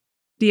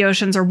the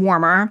oceans are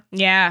warmer,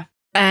 Yeah.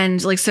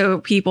 and like so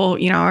people,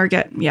 are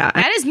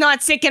That is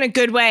not sick in a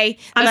good way.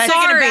 I'm That's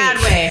sorry. In a bad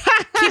way.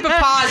 Keep it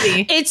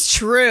posy. It's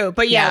true,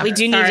 but yeah, Yeah, we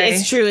do need. sorry.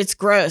 It's true. It's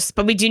gross,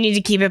 but we do need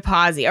to keep it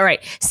posy. All right,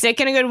 sick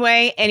in a good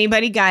way.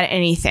 Anybody got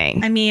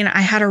anything? I mean,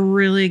 I had a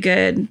really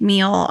good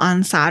meal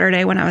on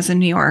Saturday when I was in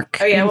New York.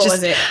 Oh yeah, And what just-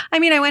 was it? I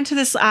mean, I went to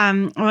this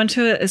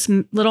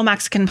little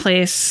Mexican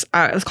place.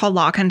 It was called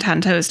La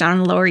Contentos down on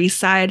the Lower East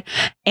Side,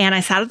 and I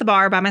sat at the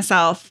bar by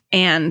myself,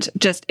 and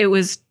it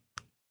was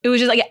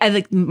just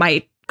like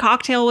my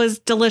cocktail was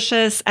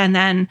delicious, and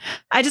then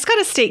I just got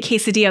a steak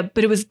quesadilla,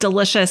 but it was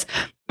delicious.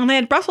 And they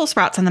had Brussels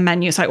sprouts on the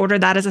menu, so I ordered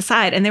that as a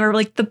side, and they were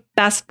like the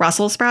best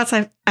Brussels sprouts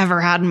I've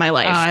ever had in my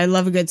life. I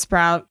love a good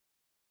sprout.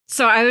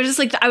 So I was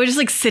just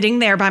like sitting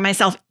there by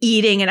myself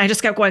eating, and I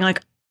just kept going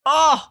like,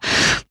 oh,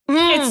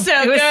 It's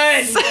so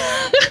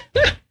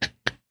good.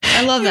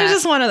 I love It was that.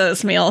 just one of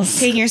those meals.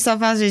 Taking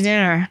yourself out to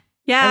dinner.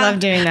 Yeah. I love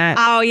doing that.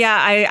 Oh yeah,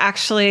 I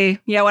actually,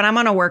 when I'm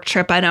on a work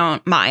trip, I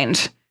don't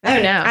mind. Oh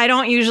no. I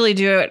don't usually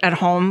do it at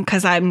home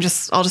because I'll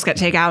just get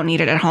takeout and eat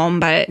it at home.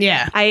 But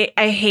Yeah. I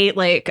hate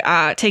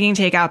taking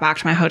takeout back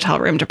to my hotel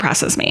room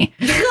depresses me.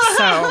 So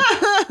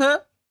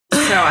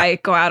I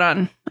go out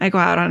on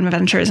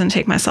adventures and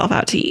take myself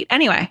out to eat.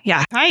 Anyway,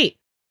 yeah. Right.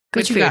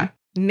 Good What you food. got?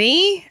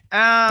 Me?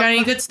 Got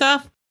any good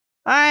stuff?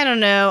 I don't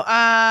know.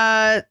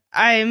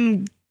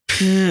 I'm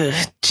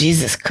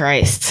Jesus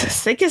Christ.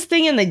 Sickest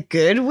thing in the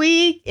good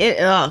week?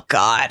 Oh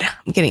God.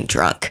 I'm getting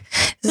drunk.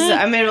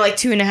 I'm in like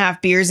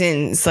 2.5 beers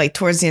in. It's like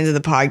towards the end of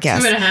the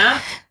podcast.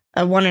 2.5? 1.5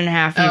 Oh,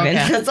 even.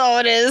 okay. That's all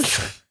it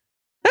is.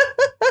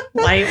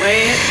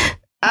 Lightweight.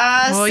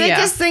 Well,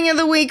 Sickest thing of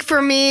the week for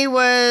me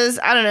was,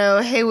 I don't know,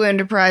 Haywoo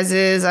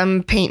Enterprises.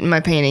 I'm painting my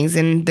paintings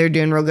and they're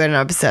doing real good and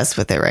I'm obsessed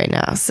with it right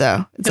now.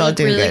 So it's They all look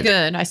doing really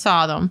good. good. I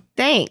saw them.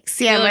 Thanks.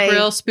 They Yeah, look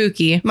real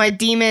spooky. my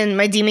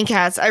demon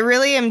cats. I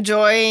really am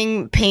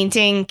enjoying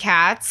painting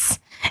cats.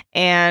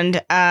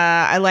 And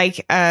I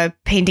like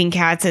painting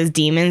cats as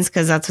demons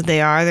because that's what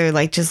they are. They're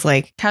like just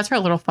like Cats are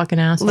little fucking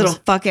assholes.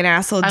 little fucking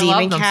asshole I demon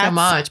love them cats. so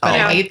much, but Oh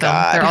I my hate them.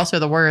 God. They're also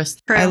the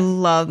worst. I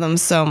love them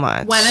so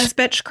much. When is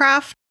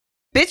Bitchcraft?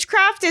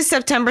 Bitchcraft is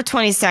September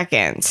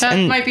 22nd. That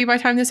And- might be by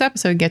the time this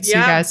episode gets to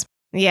you Yeah. guys.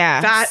 yeah.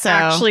 That so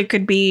actually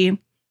could be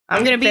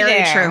I'm gonna be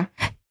very there. true.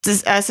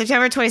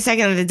 September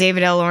 22nd at the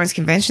David L. Lawrence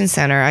Convention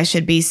Center. I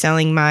should be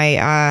selling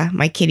my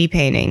my kitty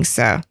paintings.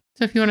 So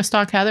So if you want to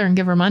stalk Heather and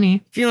give her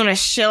money, if you want to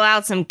shill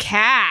out some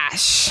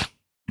cash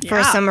for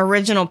Yeah. some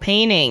original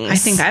paintings, I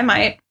think I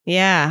might.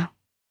 yeah,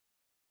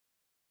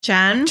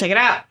 Jen, check it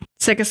out.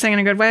 sickest thing in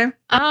a good way?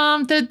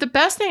 the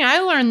best thing I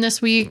learned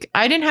this week,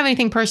 I didn't have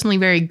anything personally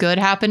very good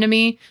happen to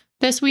me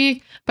this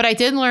week, but I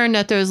did learn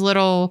that the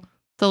little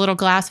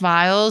glass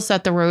vials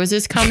that the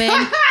roses come in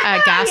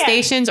at gas Yeah.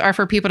 stations are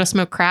for people to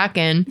smoke crack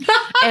in.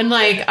 And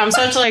like, I'm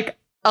such like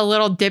a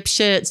little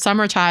dipshit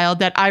summer child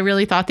that I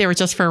really thought they were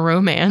just for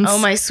romance. Oh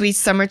my sweet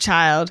summer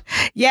child.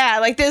 Yeah,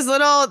 like there's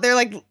little. They're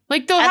like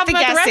Like they'll At have the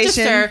them at the gas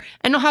register station.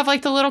 and they'll have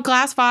like the little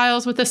glass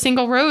vials with a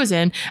single rose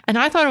in. And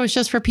I thought it was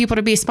just for people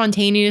to be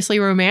spontaneously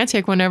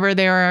romantic whenever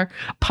they were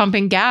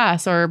pumping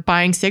gas or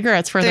buying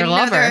cigarettes for their no,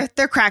 lover.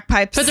 They're crack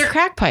pipes. But they're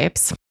crack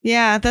pipes.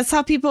 yeah, that's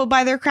how people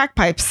buy their crack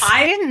pipes.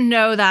 I didn't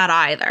know that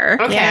either.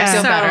 Okay, Yeah. I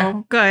feel so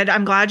better. good.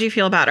 I'm glad you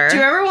feel better. Do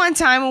you remember one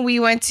time when we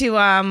went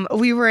to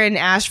we were in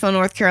Asheville,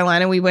 North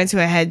Carolina. We went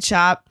to a head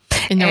shop.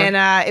 And they were-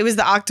 And it was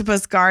the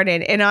Octopus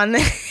Garden, and on the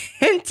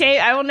tape,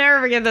 I will never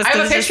forget this. I have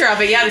 'cause a it's just- picture of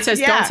it. Yeah, that says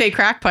Yeah. "Don't say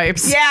crack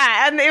pipes."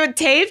 Yeah, and they would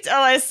taped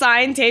a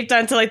sign taped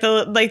onto like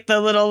the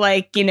little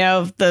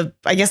the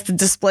I guess the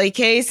display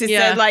case. It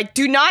Yeah. said like,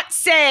 "Do not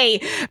say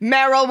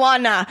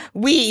marijuana,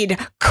 weed,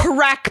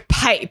 crack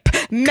pipe,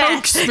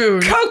 Coke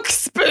spoon. Coke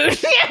spoon.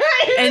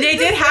 And they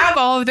did have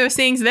all of those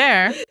things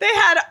there. They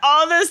had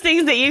all those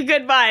things that you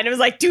could buy. And it was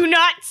like, do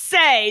not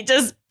say.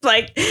 Just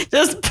point to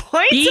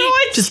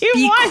what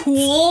you want.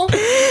 Cool.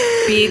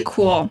 Be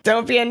cool.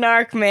 Don't be a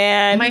narc,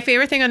 man. My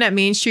favorite thing on that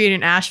main street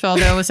in Asheville,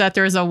 though, was that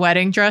there was a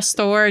wedding dress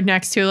store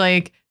next to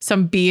like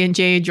some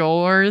B&J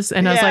Jewelers.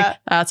 And I was like,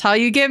 that's how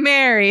you get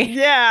married.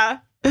 Yeah.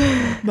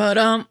 But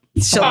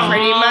She'll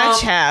pretty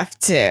much have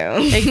to.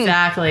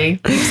 Exactly.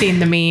 We've seen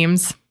the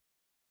memes.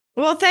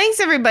 Well, thanks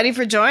everybody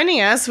for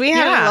joining us. We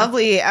had a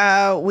lovely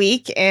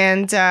week,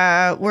 and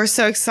we're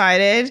so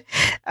excited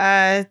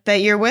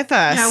that you're with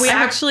us. Yeah, we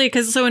actually,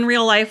 because so in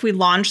real life, we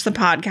launched the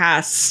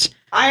podcast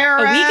IRL.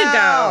 a week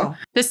ago.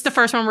 This is the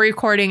first one we're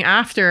recording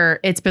after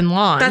it's been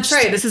launched. That's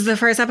right. This is the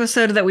first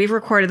episode that we've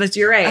recorded.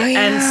 You're right. Oh, yeah.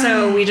 And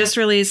so we just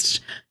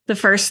released the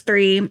first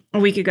 3 a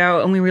week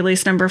ago, and we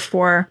released number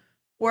 4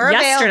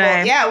 yesterday.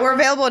 Available. Yeah, we're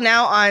available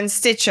now on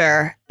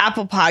Stitcher,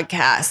 Apple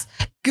Podcasts,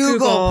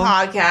 Google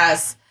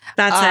Podcasts.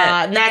 That's it.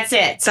 And that's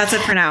it. That's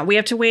it for now. We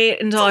have to wait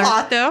until a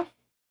lot, though.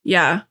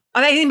 Yeah.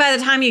 I think by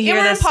the time you hear We're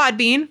on this,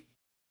 Podbean.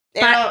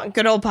 Yeah,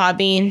 good old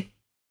Podbean.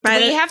 By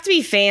Do the- we have to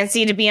be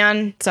fancy to be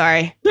on?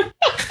 Sorry.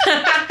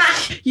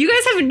 you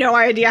guys have no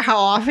idea how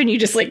often you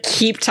just like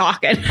keep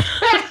talking.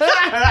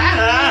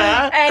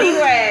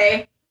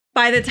 Anyway,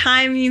 by the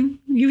time you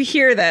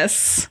hear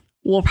this,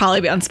 we'll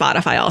probably be on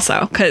Spotify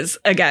also. Because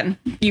again,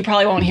 you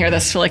probably won't hear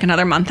this for like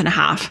another month and a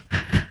half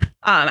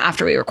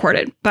after we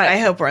recorded. But I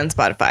hope we're on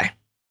Spotify.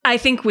 I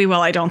think we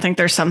will. I don't think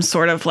there's some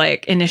sort of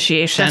like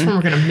initiation That's when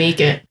we're going to make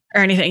it.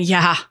 or anything.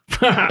 Yeah.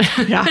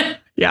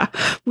 Yeah.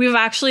 We've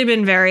actually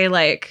been very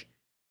like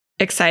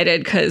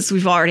excited because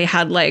we've already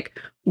had like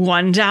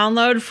one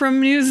download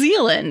from New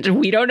Zealand.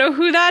 We don't know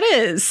who that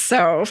is.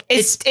 So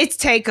It's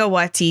Taika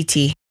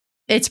Waititi.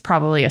 It's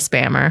probably a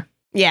spammer.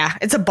 Yeah,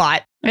 it's a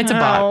bot. It's a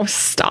bot. Oh,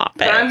 stop it.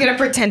 But I'm going to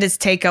pretend it's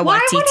Taika Why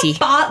would a Waititi.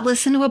 bot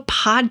listen to a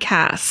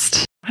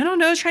podcast? I don't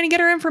know. Trying to get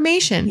her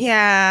information.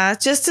 Yeah,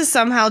 just to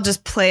somehow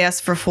just play us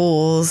for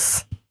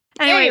fools.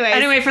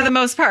 Anyway, for the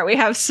most part, we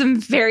have some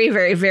very,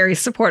 very, very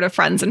supportive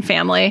friends and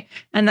family,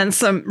 and then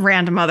some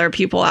random other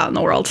people out in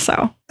the world. So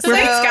So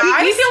thanks,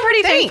 guys. we feel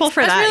pretty thankful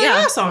for That's that. really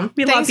Yeah, awesome.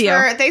 we love you.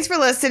 Thanks for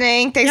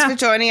listening. Thanks Yeah. for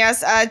joining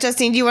us.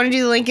 Justine, do you want to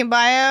do the link in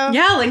bio?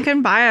 Yeah, link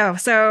in bio.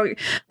 So,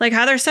 like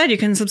Heather said, you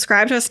can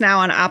subscribe to us now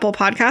on Apple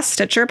Podcasts,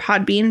 Stitcher,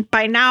 Podbean.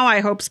 By now, I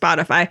hope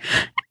Spotify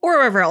or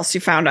wherever else you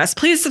found us.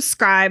 Please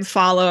subscribe,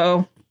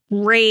 follow,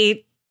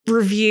 rate,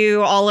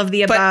 review, all of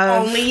the But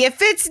above. only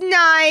if it's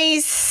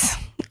nice.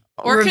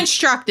 Or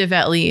constructive,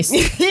 at least.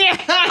 Yeah.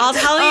 I'll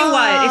tell you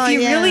what, if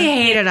you yeah. really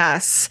hated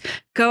us,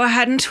 go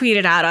ahead and tweet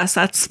it at us.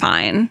 That's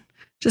fine.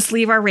 Just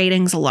leave our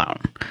ratings alone.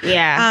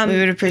 Yeah, we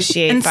would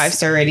appreciate and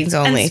 5-star ratings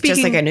only, just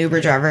speaking- like an Uber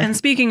driver. And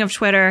speaking of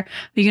Twitter,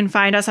 you can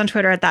find us on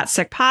Twitter at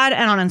ThatSickPod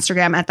and on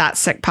Instagram at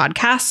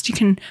ThatSickPodcast. You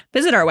can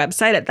visit our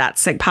website at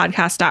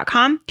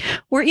thatsickpodcast.com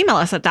or email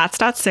us at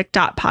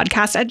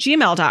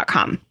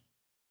thats.sick.podcast@gmail.com.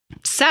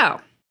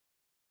 So,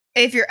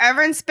 If you're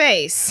ever in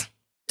space,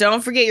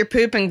 don't forget your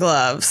pooping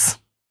gloves,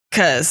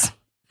 because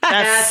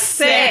that's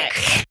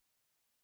sick.